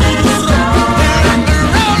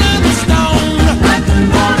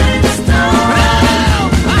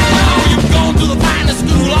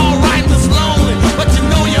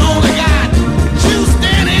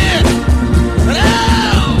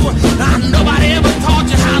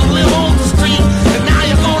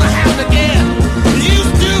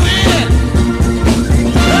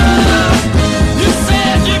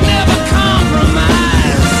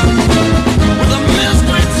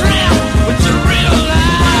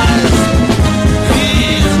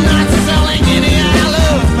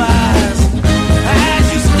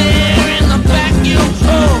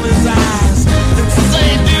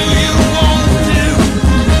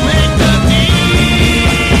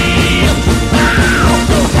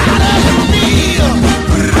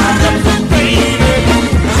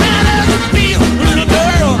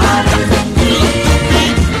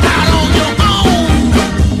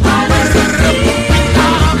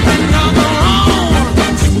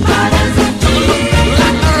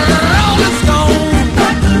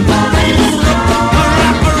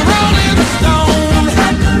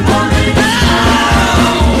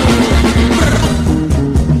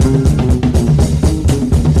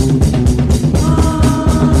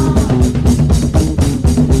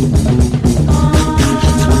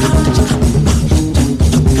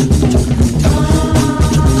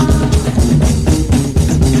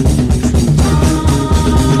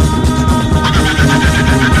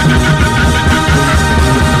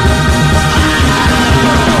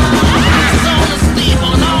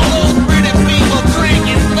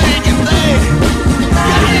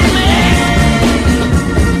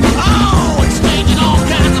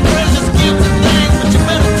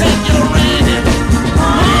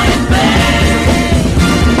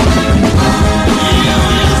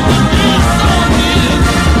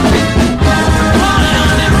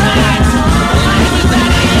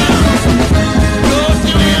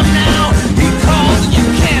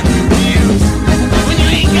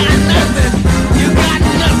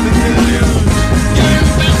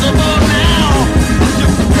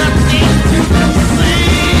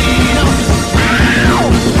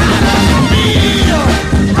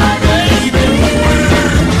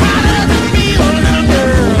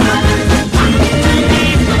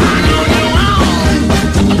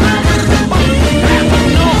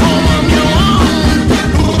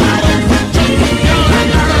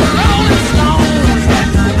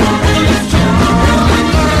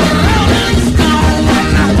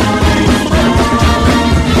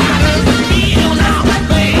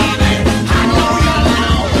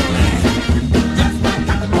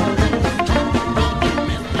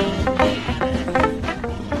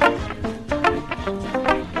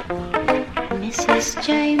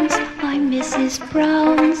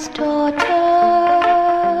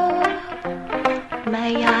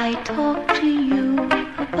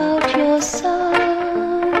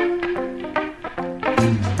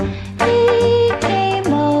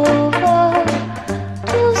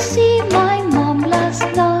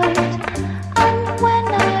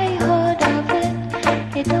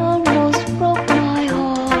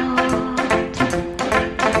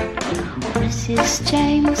 Mrs.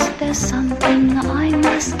 James, there's something I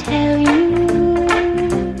must tell you.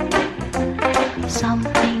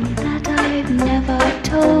 Something that I've never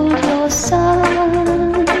told your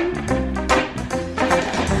son.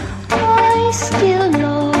 I still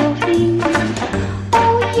love him,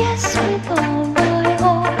 oh yes, with all my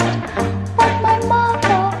heart. But my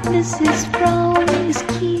mother, Mrs. Brown, is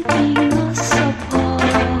keeping us apart.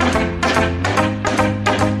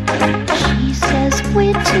 She says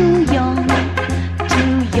we're too young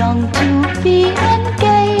to be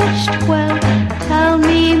engaged. Well, tell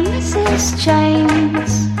me, Mrs.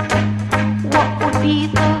 James, what would be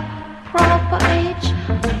the proper age?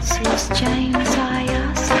 Mrs. James, I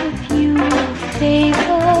ask of you a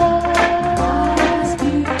favor.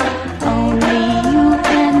 Only you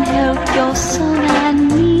can help your son and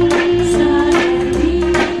me.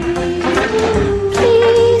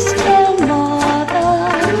 Please tell mother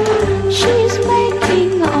she's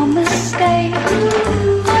making a mistake.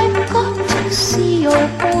 I've got to see your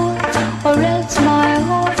boy, or else my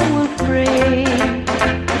heart will break.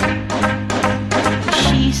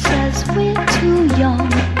 She says we're too young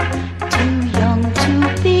to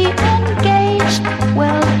be engaged.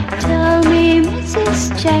 Well, tell me, Mrs.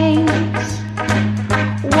 James,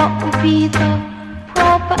 what would be the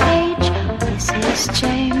proper age? Mrs.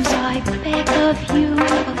 James, I beg of you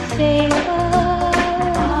a favor.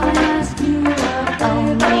 I'll ask you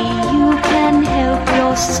only you can help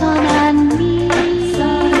your son and me.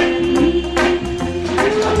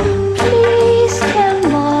 Please tell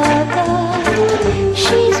mother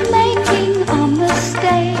she's making a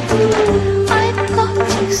mistake. I've got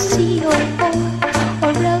to see your boy,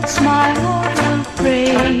 or else my heart will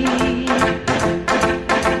break.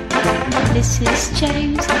 Mrs.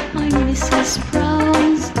 James, I'm Mrs.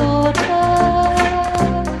 Brown's daughter.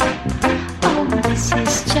 Oh,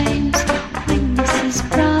 Mrs. James, I'm Mrs.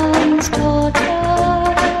 Brown's daughter.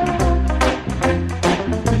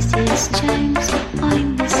 Mrs. James, I'm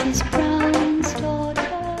Mrs. Brown's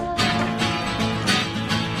daughter.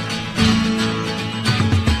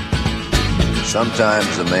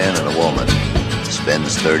 Sometimes a man and a woman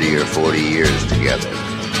spends 30 or 40 years together,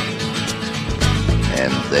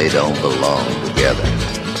 and they don't belong together.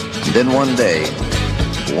 Then one day,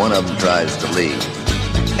 one of them tries to leave,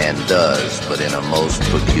 and does, but in a most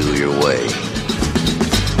peculiar way.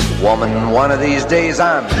 Woman, one of these days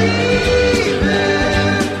I'm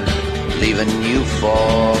leaving you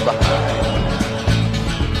far behind,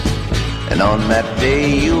 and on that day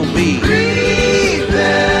you'll be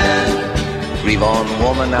grieving. Grieve on,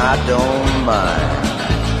 woman, I don't mind.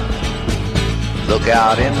 Look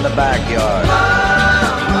out in the backyard,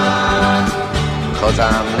 cause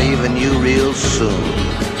I'm leaving you real soon.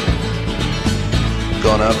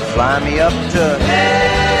 Gonna fly me up to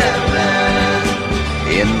heaven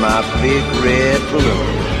in my big red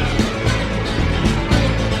balloon.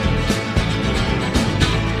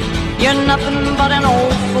 You're nothing but an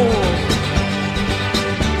old fool,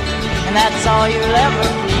 and that's all you'll ever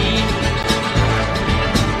be.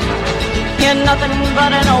 You're nothing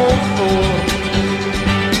but an old fool.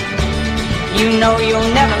 You know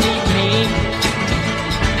you'll never leave me.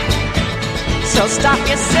 So stop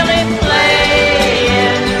your silly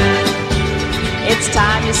playing. It's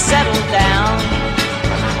time you settle down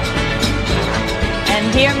and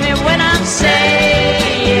hear me when I'm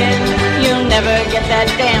saying you'll never get that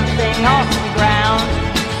damn thing off the ground.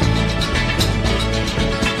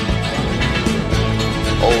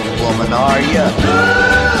 Old woman, are you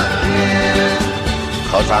looking?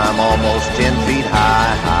 'Cause I'm almost 10 feet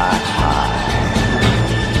high, high, high.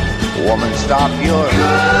 Woman, stop your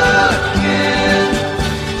looking,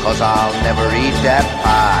 'cause I'll never eat that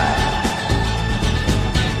pie.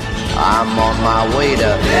 I'm on my way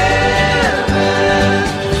to heaven,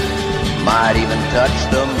 might even touch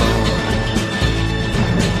the moon.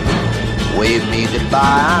 Wave me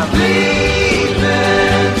goodbye, I'm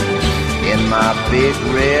leaving in my big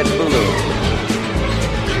red balloon.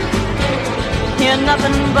 You're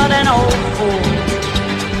nothing but an old fool,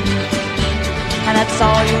 and that's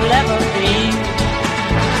all you'll ever be.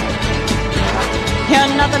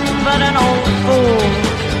 You're nothing but an old fool.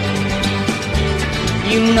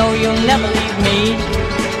 You know you'll never leave me.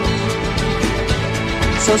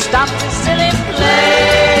 So stop the silly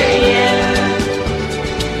playing.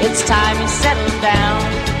 It's time you settle down.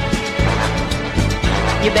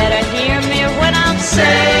 You better hear me when I'm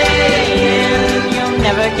saying you'll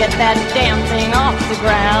never get that damn thing off the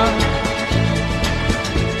ground.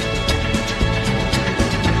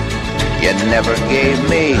 You never gave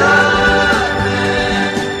me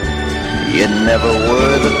nothing. You never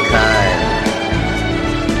were the kind.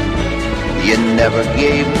 You never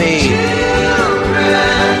gave me children.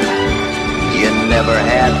 You never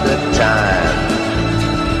had the time.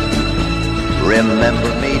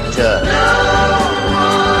 Remember me to no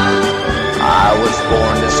one. I was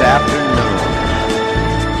born this afternoon.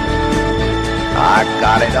 I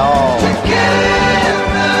got it all together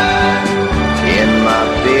in my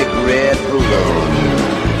big red balloon.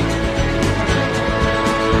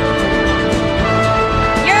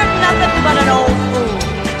 You're nothing but an old fool,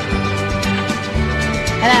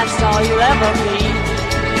 and that's all you'll ever be.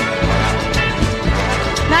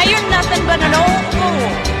 Now you're nothing but an old fool.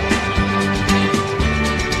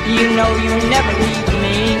 You know you'll never leave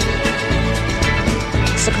me.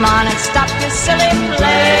 So come on and stop your silly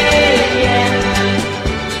playing.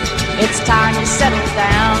 It's time you settle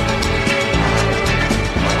down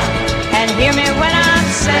and hear me when I'm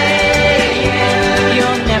saying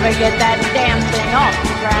you'll never get that damn thing off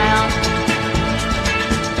the ground.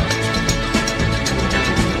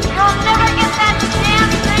 You'll never get that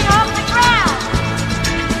damn thing off the ground.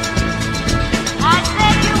 I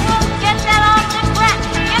said you won't get that off the ground.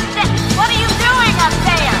 Get that. What are you doing up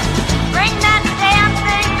there? Bring that damn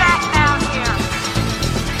thing back down here.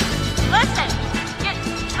 Listen.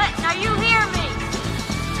 Now you hear me.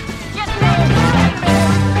 Get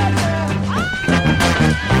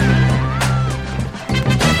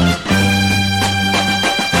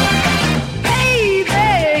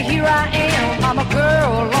Baby, here I am. I'm a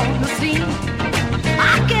girl on the scene.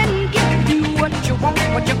 I can give you what you want,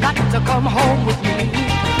 but you got to come home with me.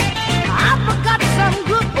 I've got some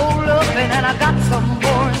good old loving and I got some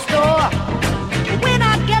more in store. When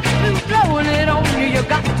I get through blowing it on you, you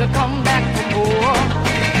got to come back for more.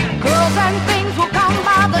 Girls and things will come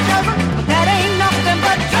by the dozen, but that ain't nothing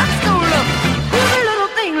but just no love. Good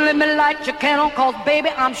little thing, let me light your candle, cause baby,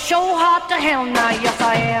 I'm sure hot to hell now, yes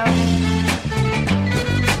I am.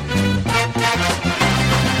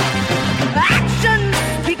 Actions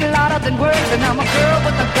speak louder than words, and I'm a girl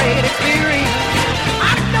with a great experience.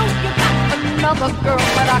 I know you got another girl,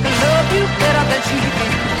 but I can love you better than she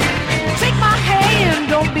can. Take my hand,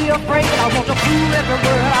 don't be afraid, I want to prove every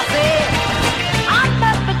word I say. I'm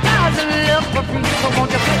advertising love for free, so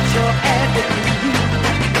won't you put your ad with me?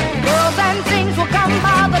 Girls and things will come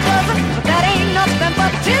by the dozen, but that ain't nothing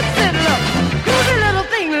but tips and love. Good little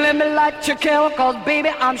thing, let me light your candle, cause baby,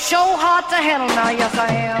 I'm sure hard to handle now, yes I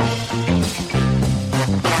am.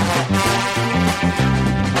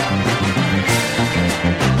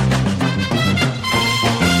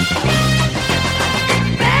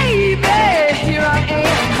 Baby, here I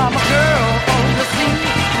am, I'm a girl on the scene.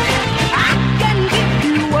 I can give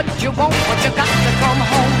you what you want, but you got to come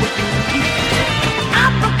home with me.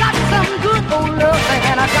 I've got some good old love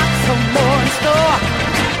and I got some more in store.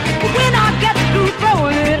 When I get through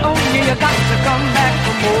throwing it on you, you got to come back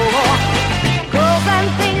for more. Girls and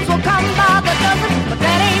things will come by the dozen, but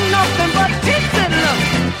that ain't nothing but tips and love.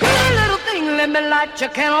 Good little thing, let me light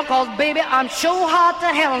your candle, cause baby, I'm sure hard to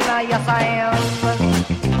hell now, yes I am.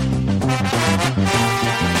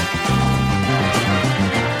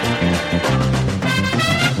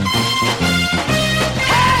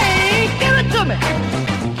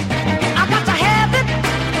 I got to have it,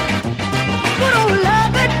 good old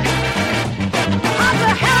love it. How the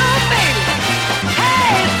hell, baby?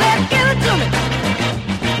 Hey, said give it to me.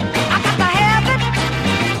 I got to have it,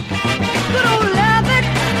 good old love it.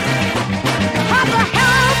 How the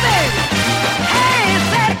hell, baby? Hey,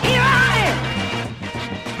 said here I am.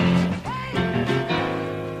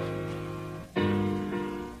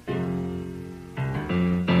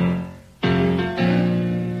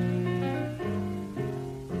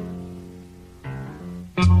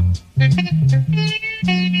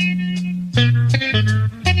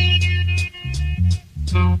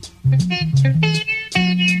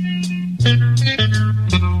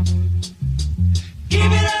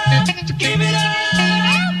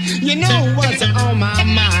 You know what's on my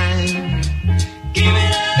mind. Give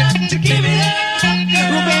it up, give it up.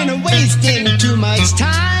 We've been wasting too much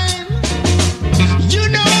time. You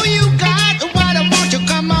know you got what I want you.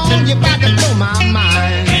 Come on, you about to blow my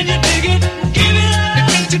mind. Can you dig it? Give it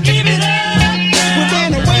up, give it up. We've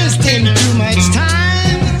been wasting too much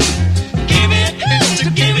time. Give it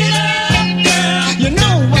up, give it up, girl. You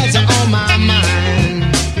know what's on my mind.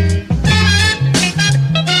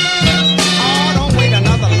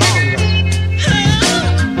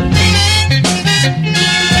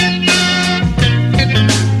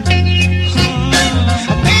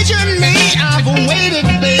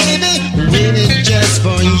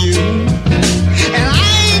 For you, and I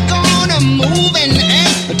ain't gonna move and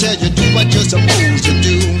act until you do what you're supposed to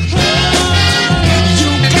do. You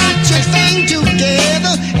got your thing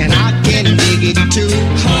together, and I can dig it too.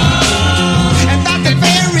 And that's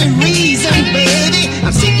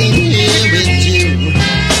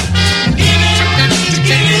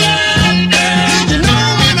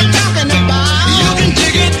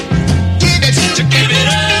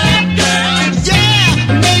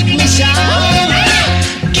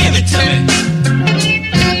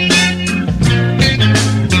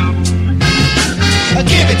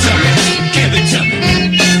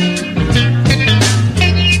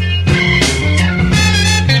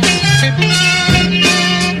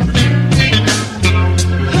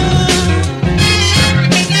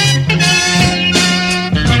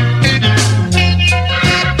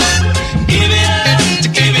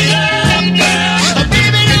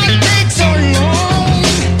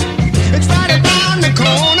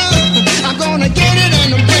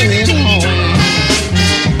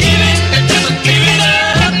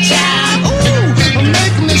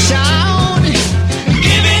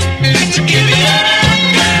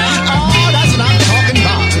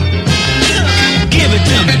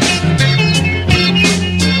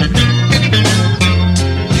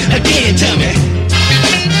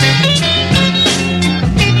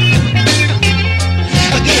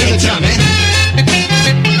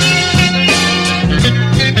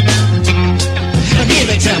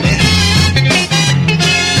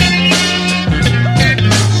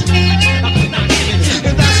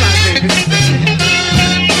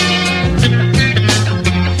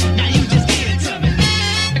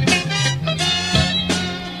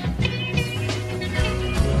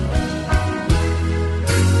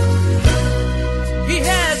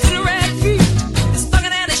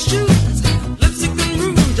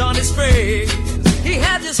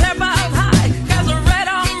his hair bowed high, has a red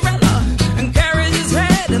umbrella, and carries his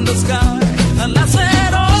head in the sky. And I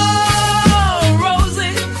said, oh,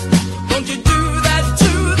 Rosie, don't you do that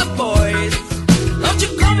to the boys. Don't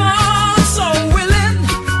you come on so willing.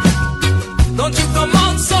 Don't you come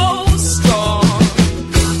on so strong.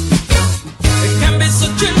 It can be so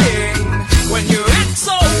chilling when you're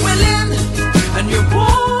so willing and you're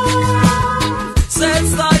born.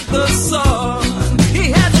 Sets like the sun.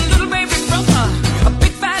 He had a little baby brother, a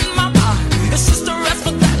big fat mama.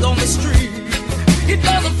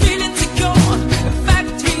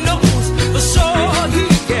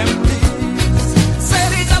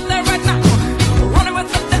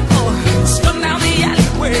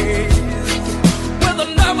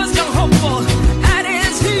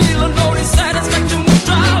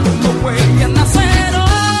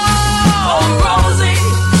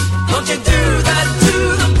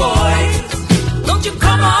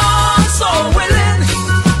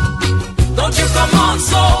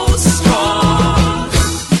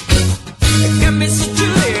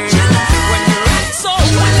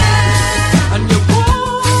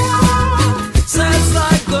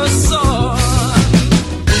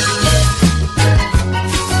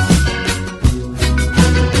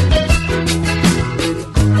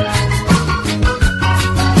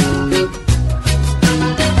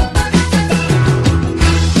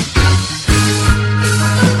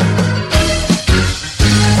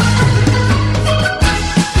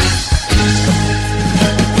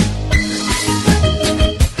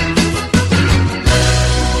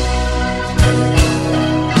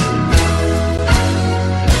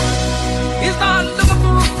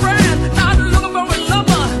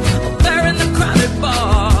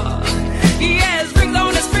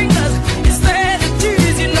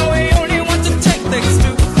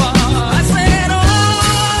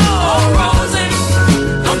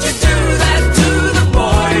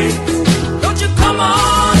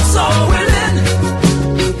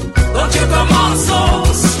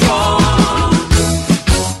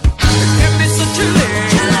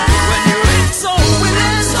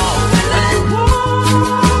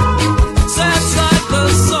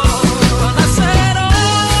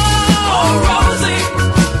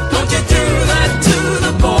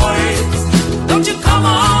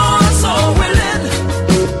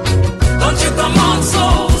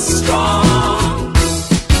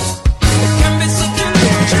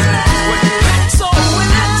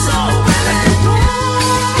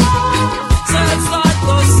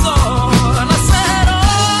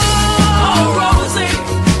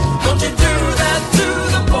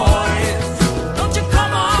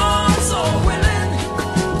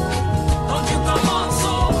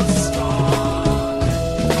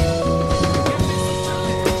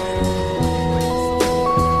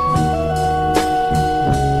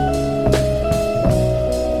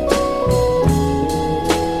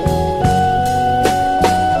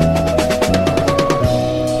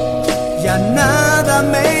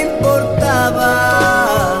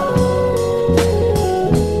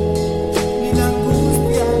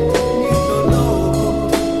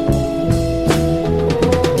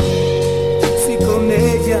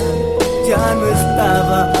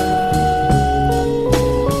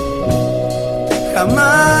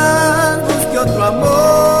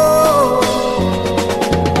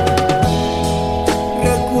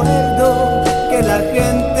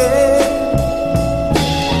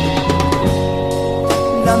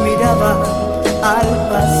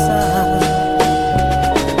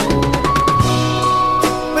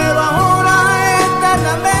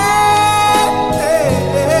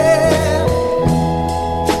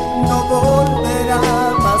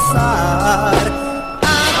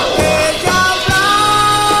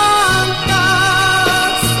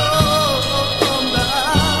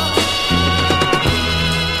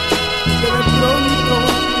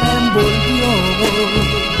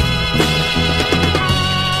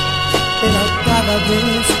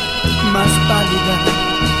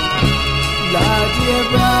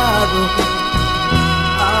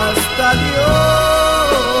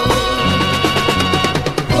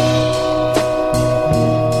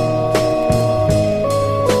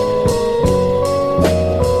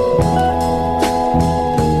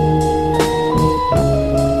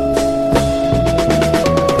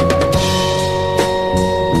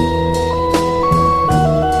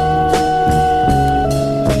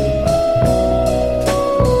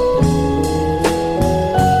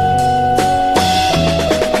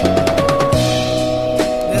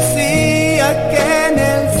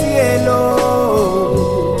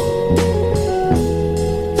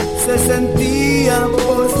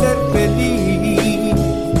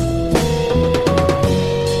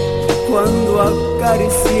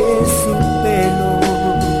 acaricié su pelo.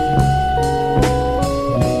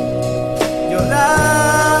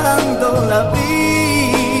 Llorando la vi.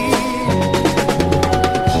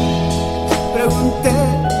 Pregunté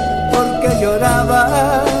por qué lloraba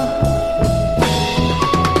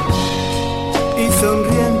y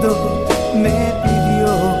sonriendo me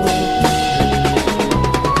pidió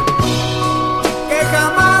que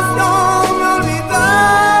jamás no me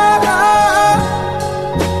olvidara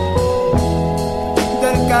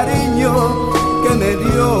del cariño que me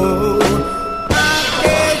dio.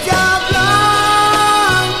 Aquella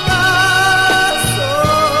blanca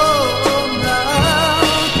sombra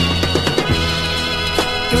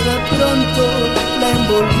que de pronto la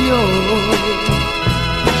envolvió.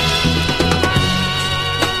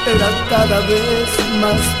 Era cada vez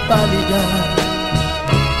más pálida,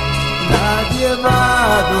 la ha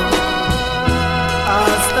llevado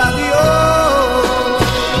hasta Dios.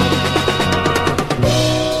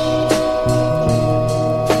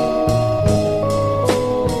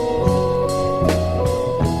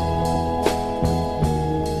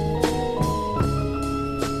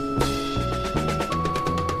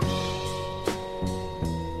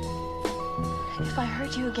 If I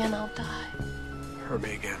hurt you again, I'll die. Hurt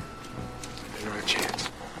me again. Another chance.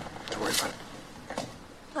 Don't worry about it.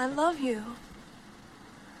 I love you.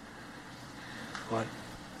 What?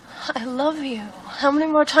 I love you. How many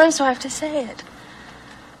more times do I have to say it?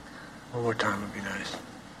 One more time would be nice.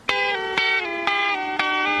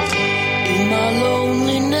 In my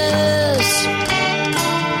loneliness,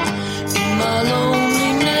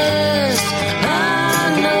 I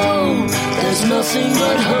know there's nothing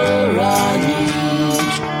but her I need.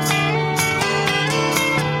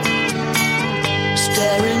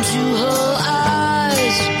 Stare into her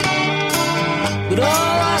eyes, but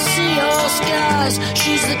all I see are skies.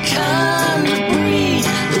 She's the kind of breed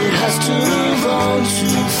that has to move on to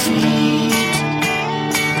feed.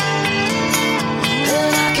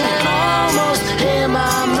 And I can almost hear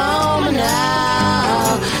my mama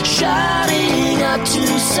now shouting out to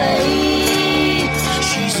say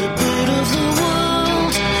she's a bit of the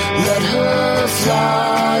world, let her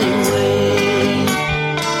fly away.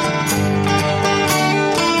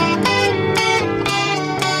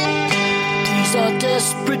 These are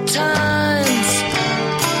desperate times.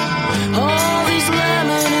 All these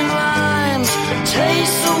lemon and limes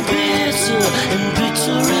taste so bitter, and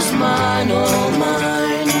bitter is mine, oh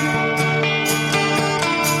mine.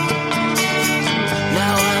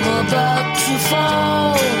 Now I'm about to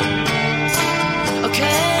fall. I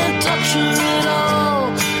can't touch her at all.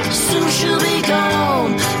 Soon she'll be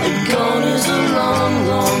gone, and gone is a long,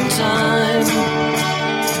 long time.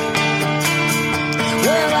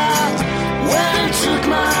 Well, I went and took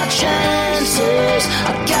my chances.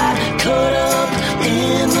 I got caught up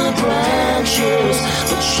in the branches,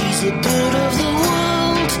 but she's a bird of the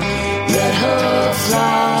world, let her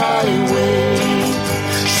fly away.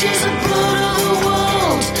 She's a bird of the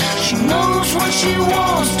world, she knows what she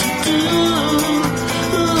wants to do.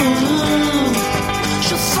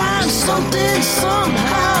 She'll find something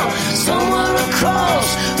somehow, somewhere across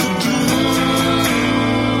the blue.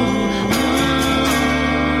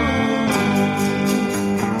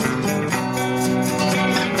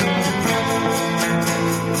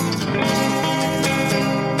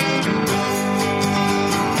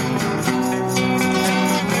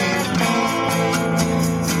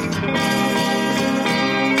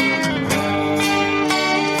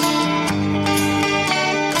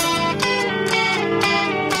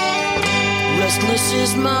 Restless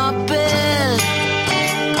is my bed,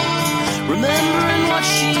 remembering what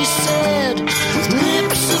she said, with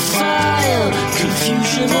lips of fire,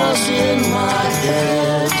 confusion was in my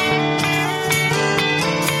head.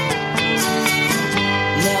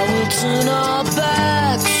 Now we'll turn our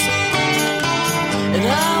backs, and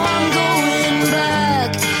now I'm going back,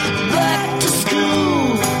 back to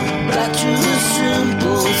school, back to the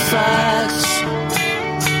simple facts.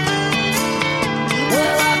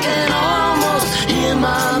 Well, I can almost hear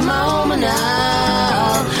my mama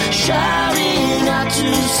now shouting out to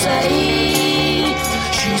say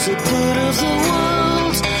she's a bird of the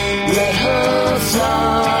world, let her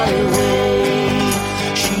fly away.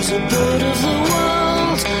 She's a bird of the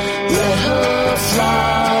world, let her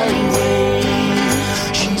fly away.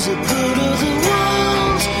 She's a bird of the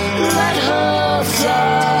world, let her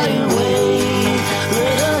fly away.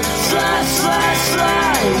 Let her fly, fly,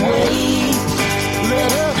 fly away. Let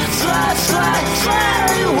her fly, fly, fly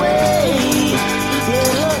away.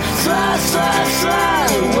 Let her fly, fly, fly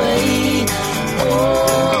away.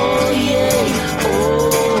 Oh yeah, oh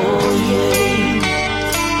yeah.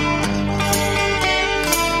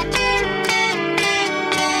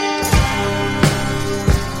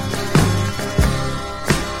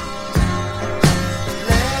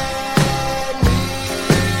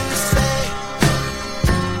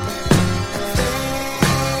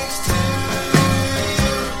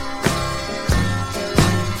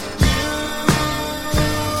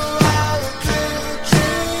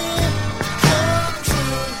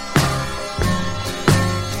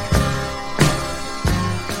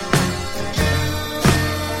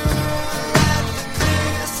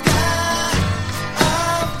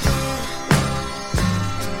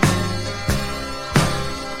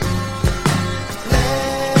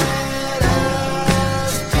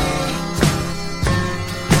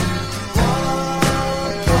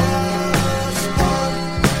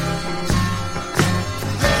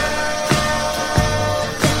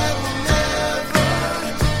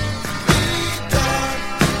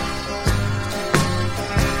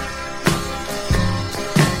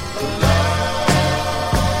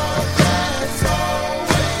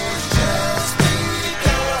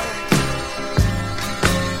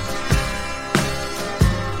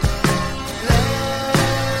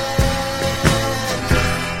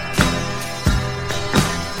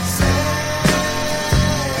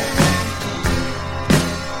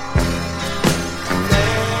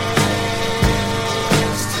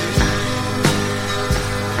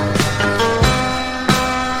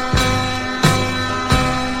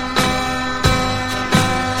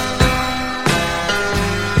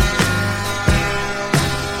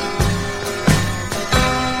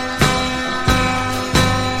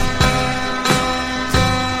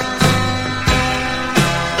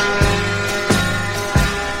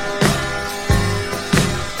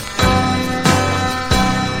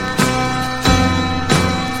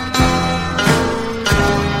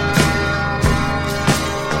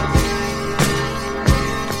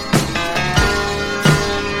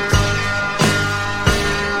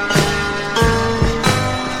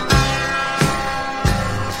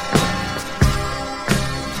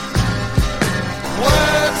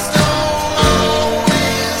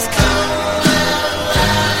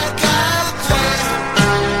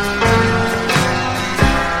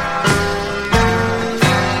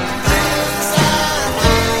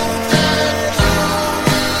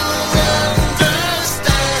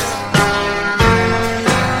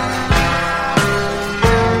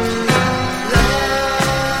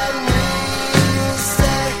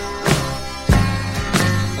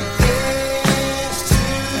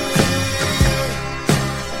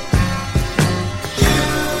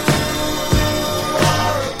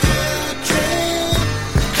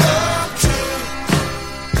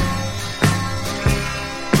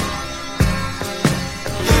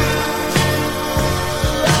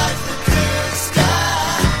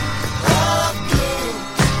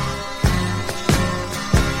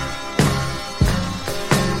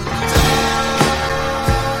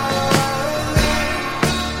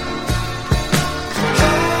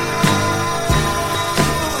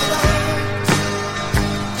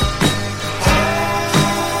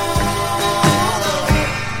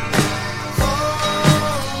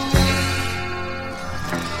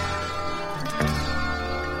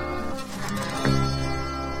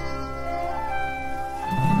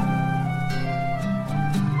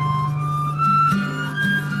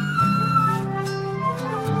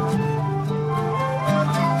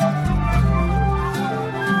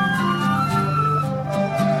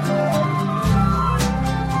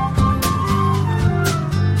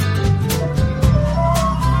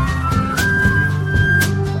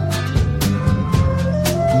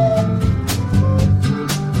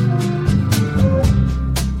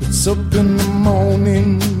 up in the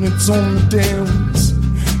morning, it's on the downs,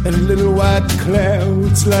 and little white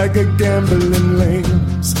clouds like a gambling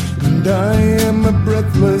lambs. And I am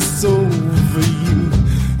breathless over you,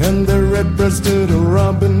 and the red-breasted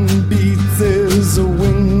robin beats his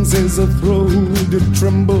wings as a throat it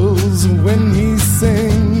trembles when he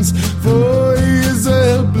sings. For he is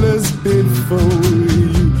helpless before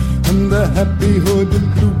you, and the happy hooded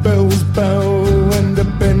bluebells bow and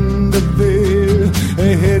bend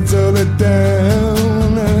their heads all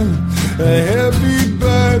down. Happy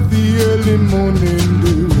by the early morning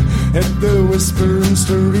dew, at the whispering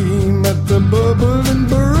stream, at the bubbling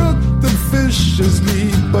brook, the fishes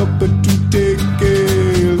leap up to take a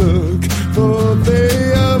look, for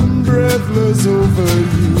they are breathless over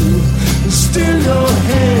you. Still your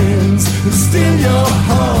hands, still your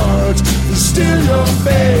heart, still your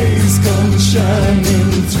face comes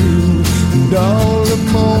shining through, and all the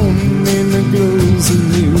morning glows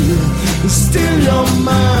anew. Still your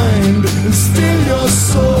mind, still your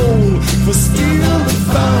soul, for still the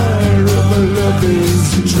fire of love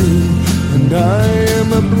is true, and I am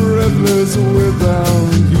breathless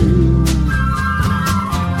without you.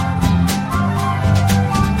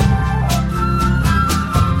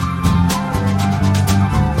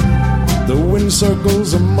 The wind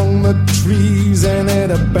circles among the trees, and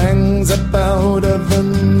it bangs about of the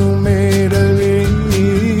new-made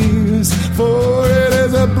leaves, for it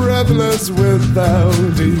is breathless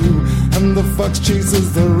without you. And the fox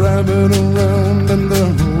chases the rabbit around, and the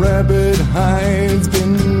rabbit hides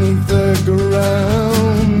beneath the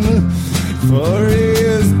ground, for he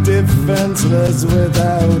is defenseless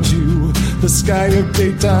without you. The sky of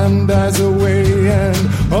daytime dies away, and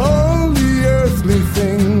all the earthly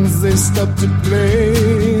things, they stop to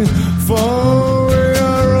play, for we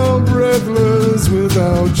are all breathless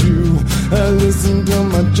without you. I listen to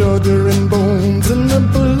my jaw-tearing bones, and the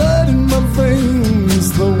blood in my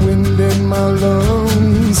veins, the wind in my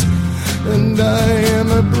lungs, and I am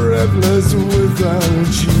breathless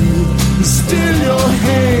without you. Still your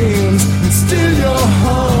hands, still your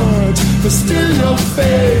heart, but still your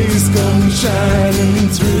face comes shining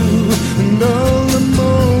through, and all the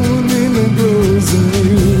morning glows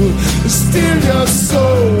anew. Still your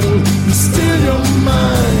soul, still your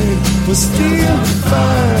mind, but still the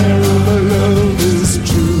fire of love is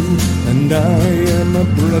true, and I am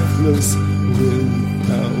breathless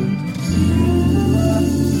without you.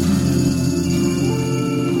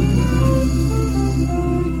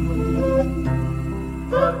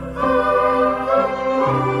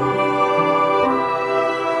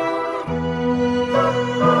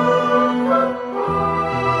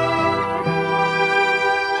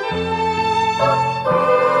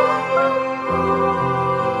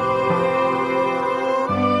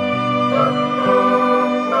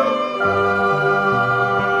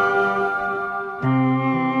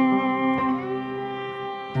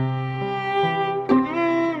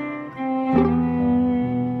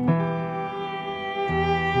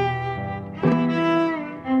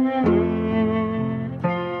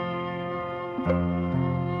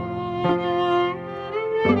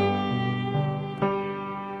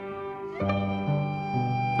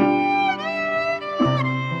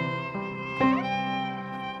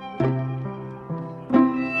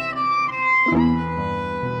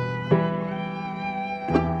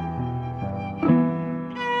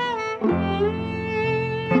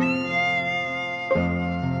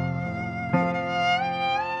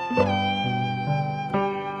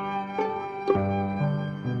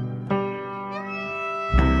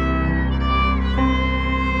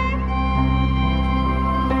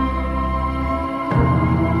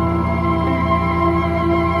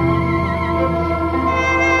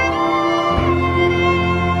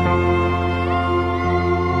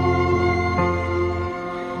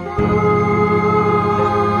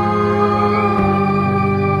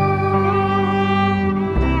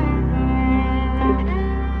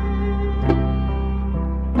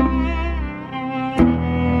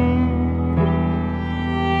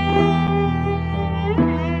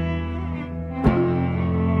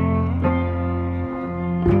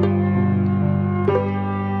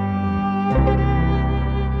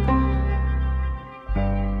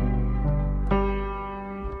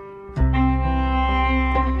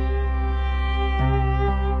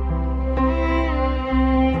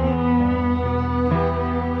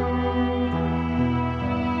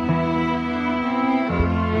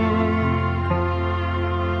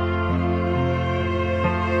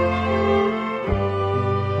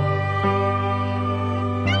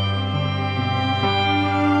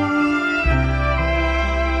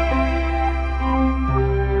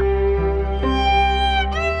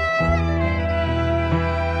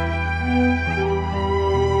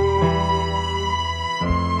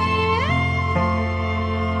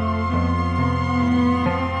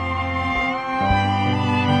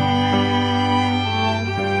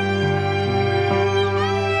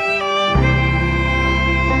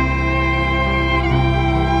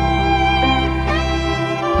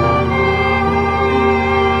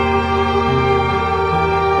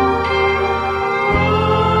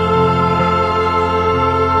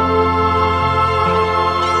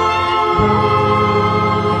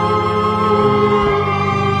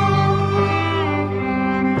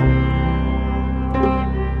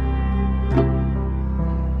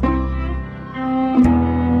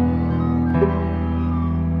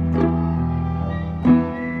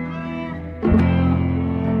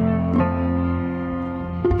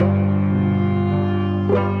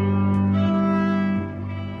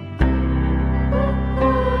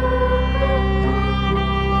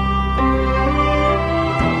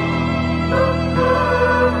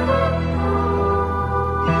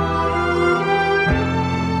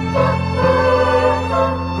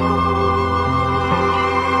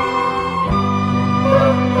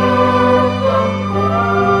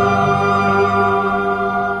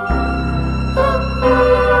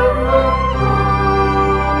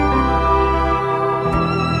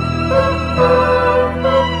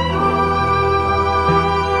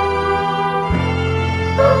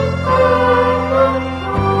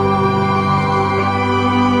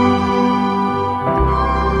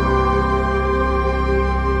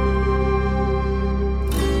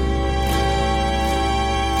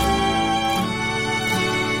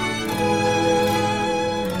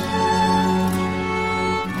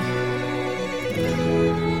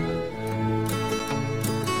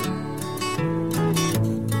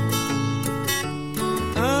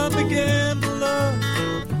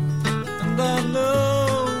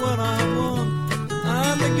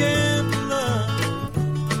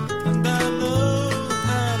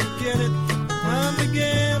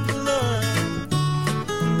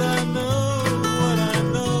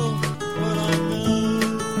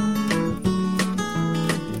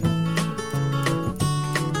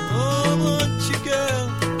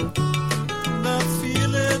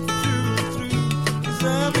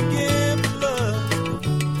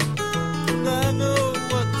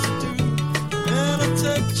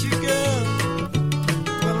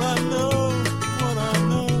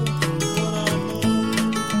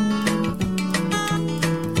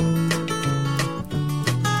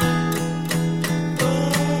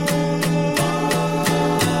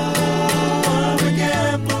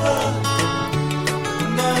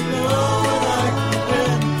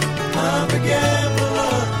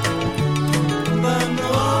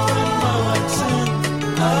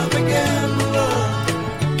 I'm a gambler,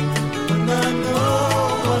 and I know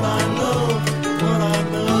what I know, what I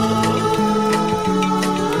know.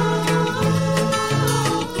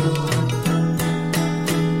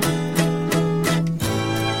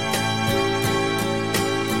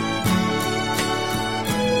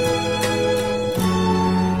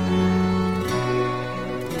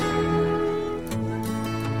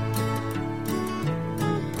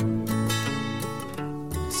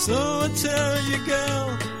 So I tell you, girl,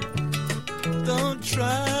 don't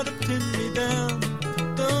try to pin me down,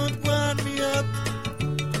 don't wind me up,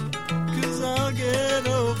 'cause I'll get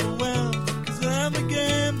overwhelmed, 'cause I'm a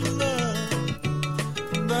gambler,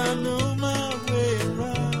 and I know my way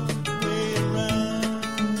around, way around.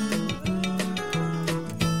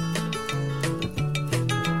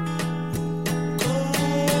 Oh,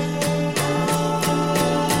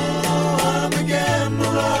 I'm a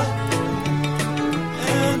gambler.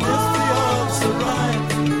 And if the odds are right,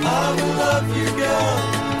 I will love you, girl,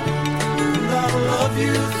 and I'll love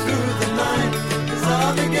you through the night, 'cause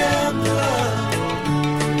I'm a gambler,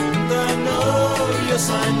 and I know, yes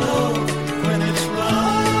I know, when it's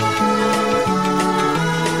right.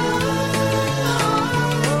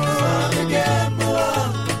 'Cause I'm a gambler.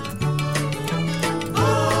 Oh,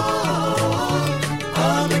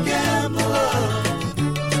 I'm a gambler.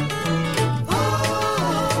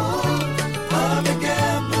 I'm a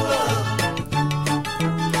gambler.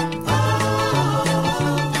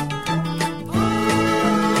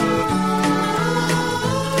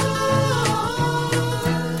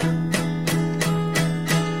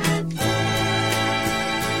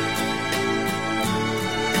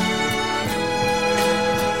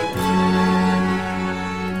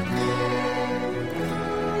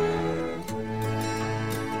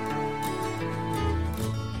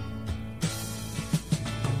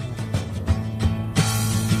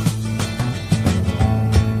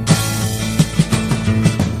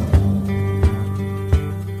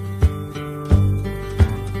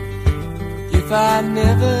 If I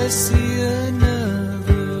never see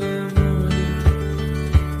another morning,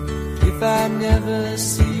 if I never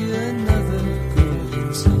see another golden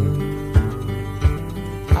sun,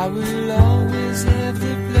 I will always have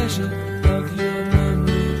the pleasure of your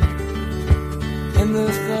memory, and the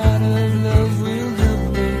thought of love will help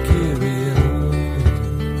me carry on.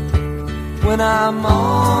 When I'm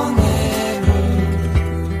on that road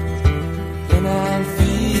and I'm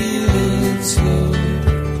feeling slow,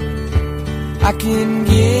 I can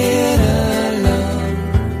get along,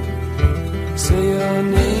 say your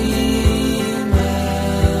name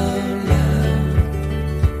out loud.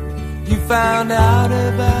 You found out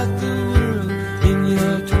about the world in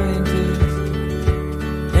your 20s,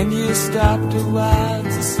 and you stopped a while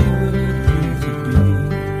to see what it really could be.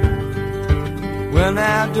 Well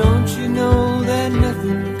now don't you know that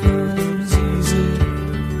nothing comes easy,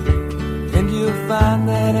 and you'll find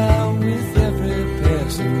that out with every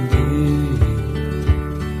passing day.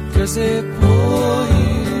 'Cause they pull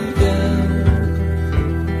you down,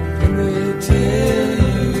 and they tell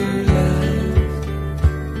you lies.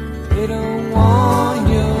 They don't want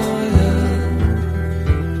your love,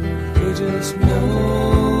 they just know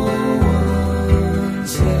one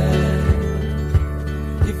side.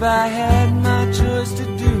 If I had my choice to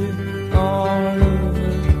do it all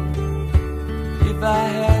over, if I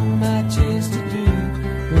had my chance to do it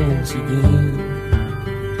once again,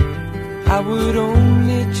 I would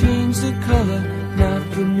only change the color, not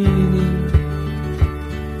the meaning.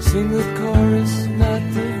 Sing the chorus, not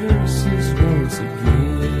the verses once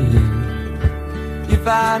again. If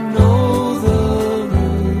I know the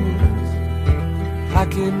rules, I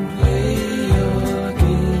can play your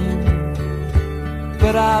game.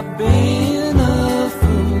 But I've been a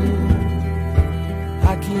fool,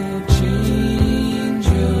 I can't change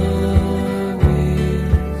your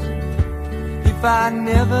ways. If I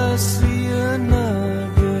never see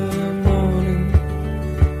another morning,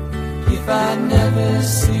 if I never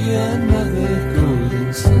see another golden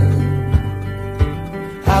sun,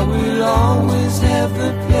 I will always have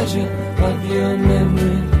the pleasure of your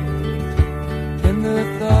memory, and the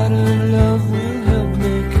thought of love will help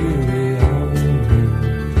me carry on.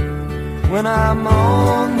 When I'm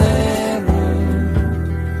on that road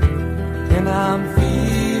and I'm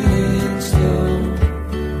feeling slow,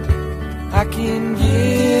 I can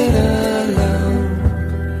get along,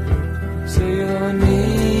 say your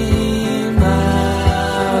name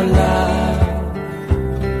out loud.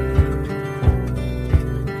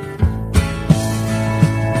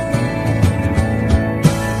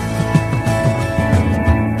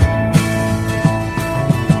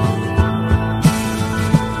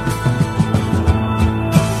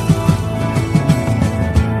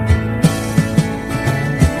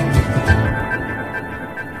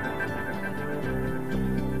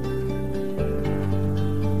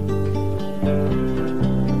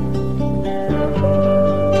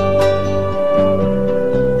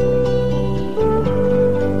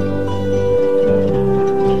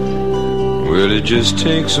 It just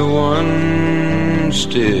takes one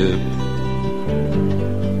step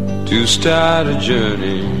to start a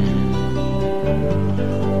journey.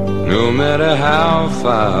 No matter how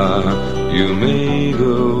far you may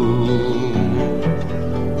go,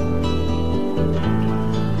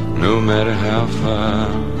 no matter how far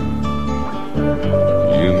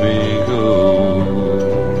you may go.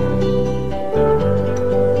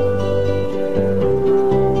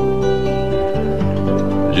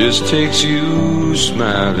 Just takes you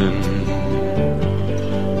smiling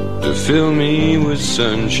to fill me with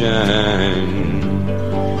sunshine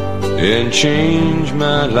and change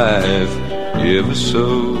my life ever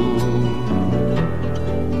so,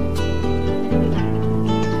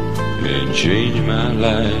 and change my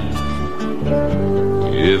life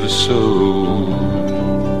ever so.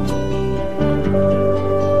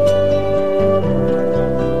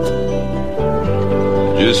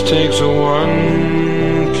 Just takes a one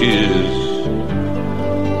kiss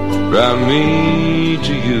from me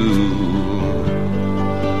to you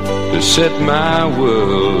to set my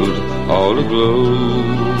world all aglow,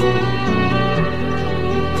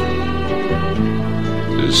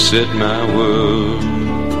 to set my world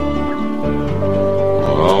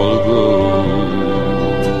all aglow.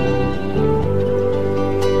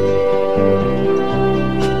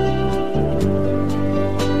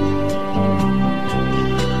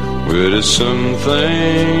 Well, there's some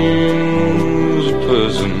things a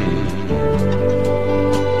person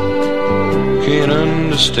can't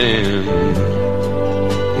understand,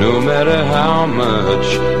 no matter how much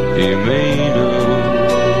he may know,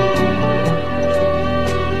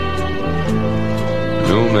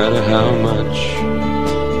 no matter how much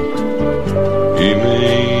he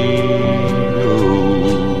may know.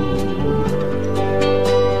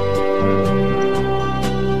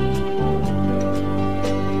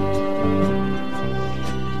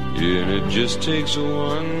 Yeah, and it just takes a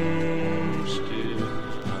one step.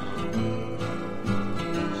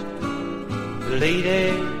 The lady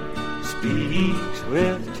speaks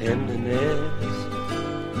with tenderness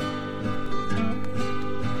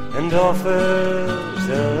and offers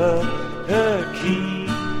up her key.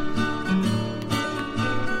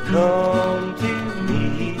 Come to me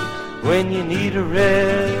when you need a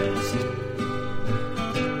rest.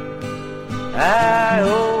 I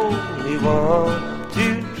only want to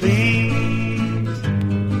please.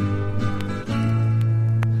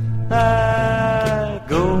 I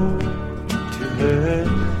go to her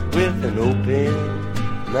with an open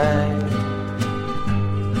mind,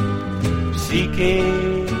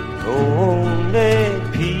 seeking only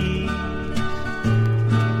peace.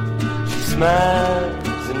 She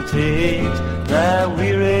smiles and takes my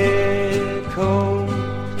weary coat.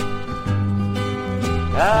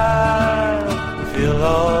 I'll fill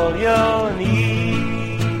all your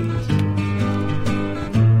needs.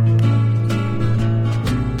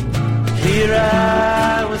 Here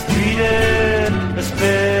I was treated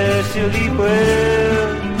especially well.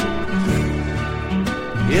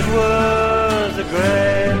 It was a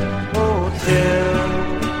grand hotel.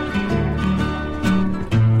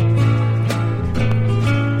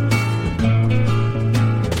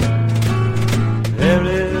 There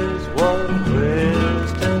is one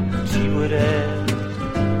question she would ask.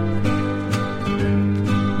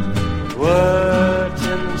 What's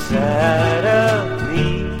inside of me?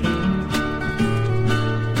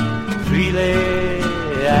 Freely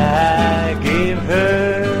I gave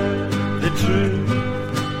her the truth.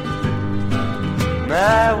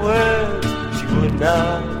 My words she would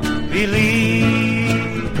not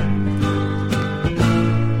believe.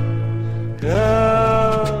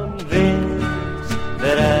 Convinced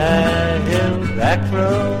that I held back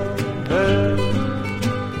from her,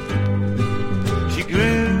 she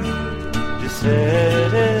grew dissatisfied.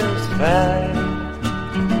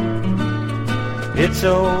 It's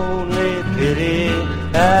only pity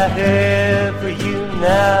I have for you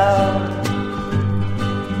now.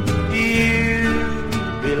 You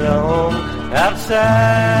belong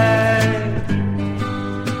outside.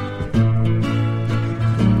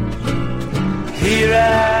 Here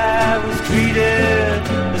I was treated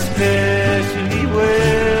especially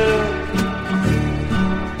well.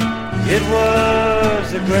 It was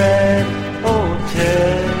a grand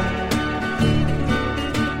hotel.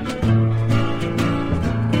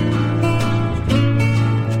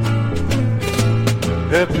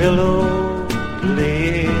 Her pillow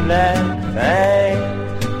lay like fine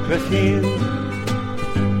perfume,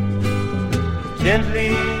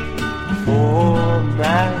 gently for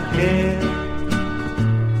my head.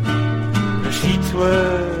 Her sheets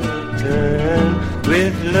were turned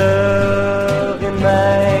with love in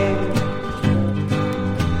mind.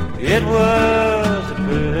 It was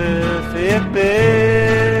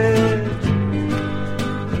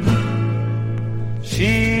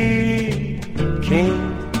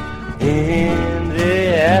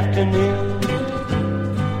afternoon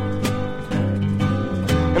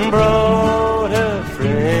and brought a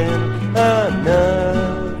friend a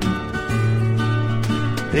note.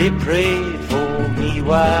 They prayed for me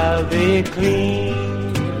while they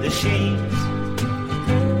cleaned the sheets.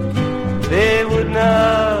 They would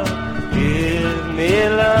not give me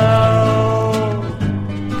long.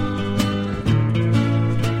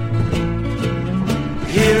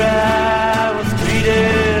 Here I was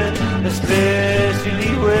treated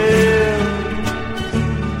especially well.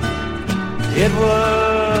 It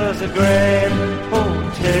was a grand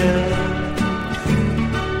hotel.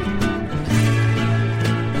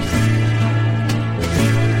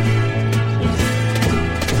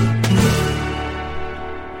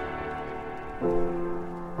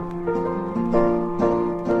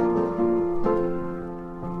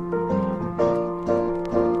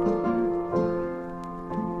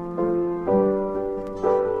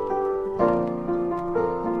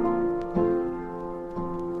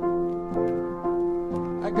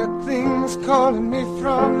 Calling me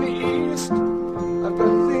from the east, I've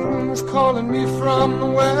got things calling me from the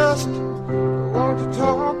west. Won't you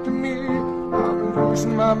talk to me? I'm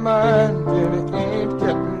losing my mind and it ain't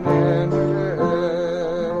getting any rest.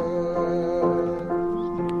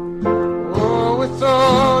 Oh, with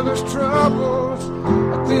all those troubles,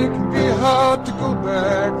 I think it'd be hard to go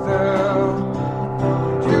back there.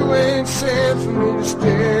 You ain't safe for me to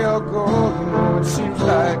stay or go. You know, it seems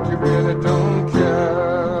like you really don't care.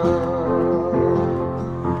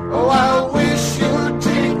 I wish you'd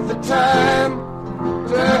take the time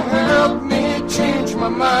to help me change my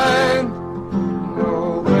mind. You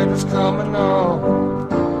know, winter's coming on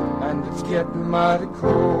and it's getting mighty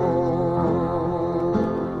cold.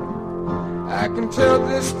 I can tell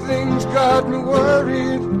this thing's got me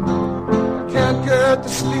worried. I can't get to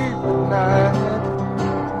sleep at night.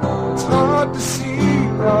 It's hard to see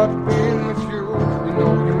not being with you. You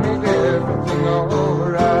know, you make everything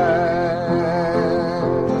alright.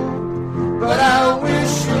 But I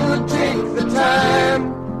wish you'd take the time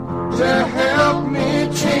to help me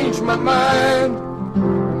change my mind. You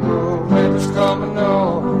know, winter's coming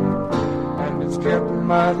on and it's getting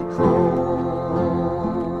mighty cold.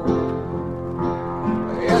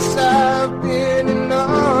 Yes, I've been in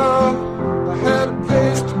love. I had a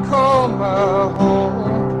place to call my home.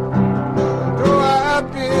 And though I've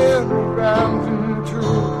been around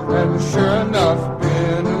too, and sure enough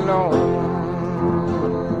been alone.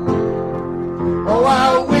 Oh,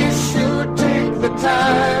 I wish you'd take the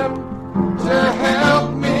time to help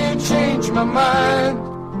me change my mind.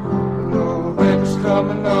 You know, winter's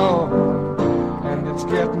coming on and it's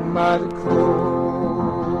getting mighty cold.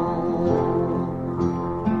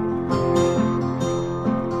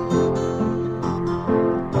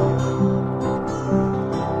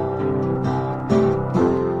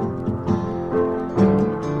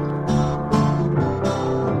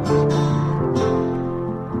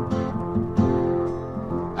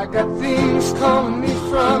 I got things calling me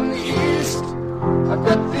from the east, I've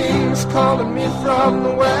got things calling me from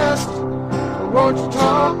the west. Won't you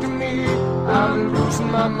talk to me? I'm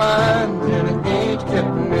losing my mind and it ain't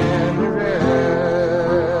getting any rest.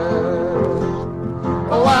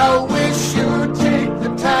 Oh, I wish you'd take the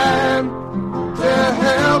time to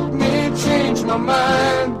help me change my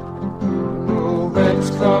mind. Oh,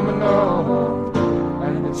 winter's coming on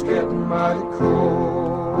and it's getting mighty cold.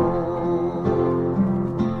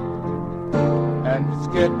 And it's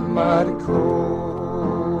getting mighty cold.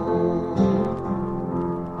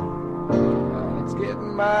 And it's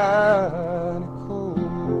getting mighty cold.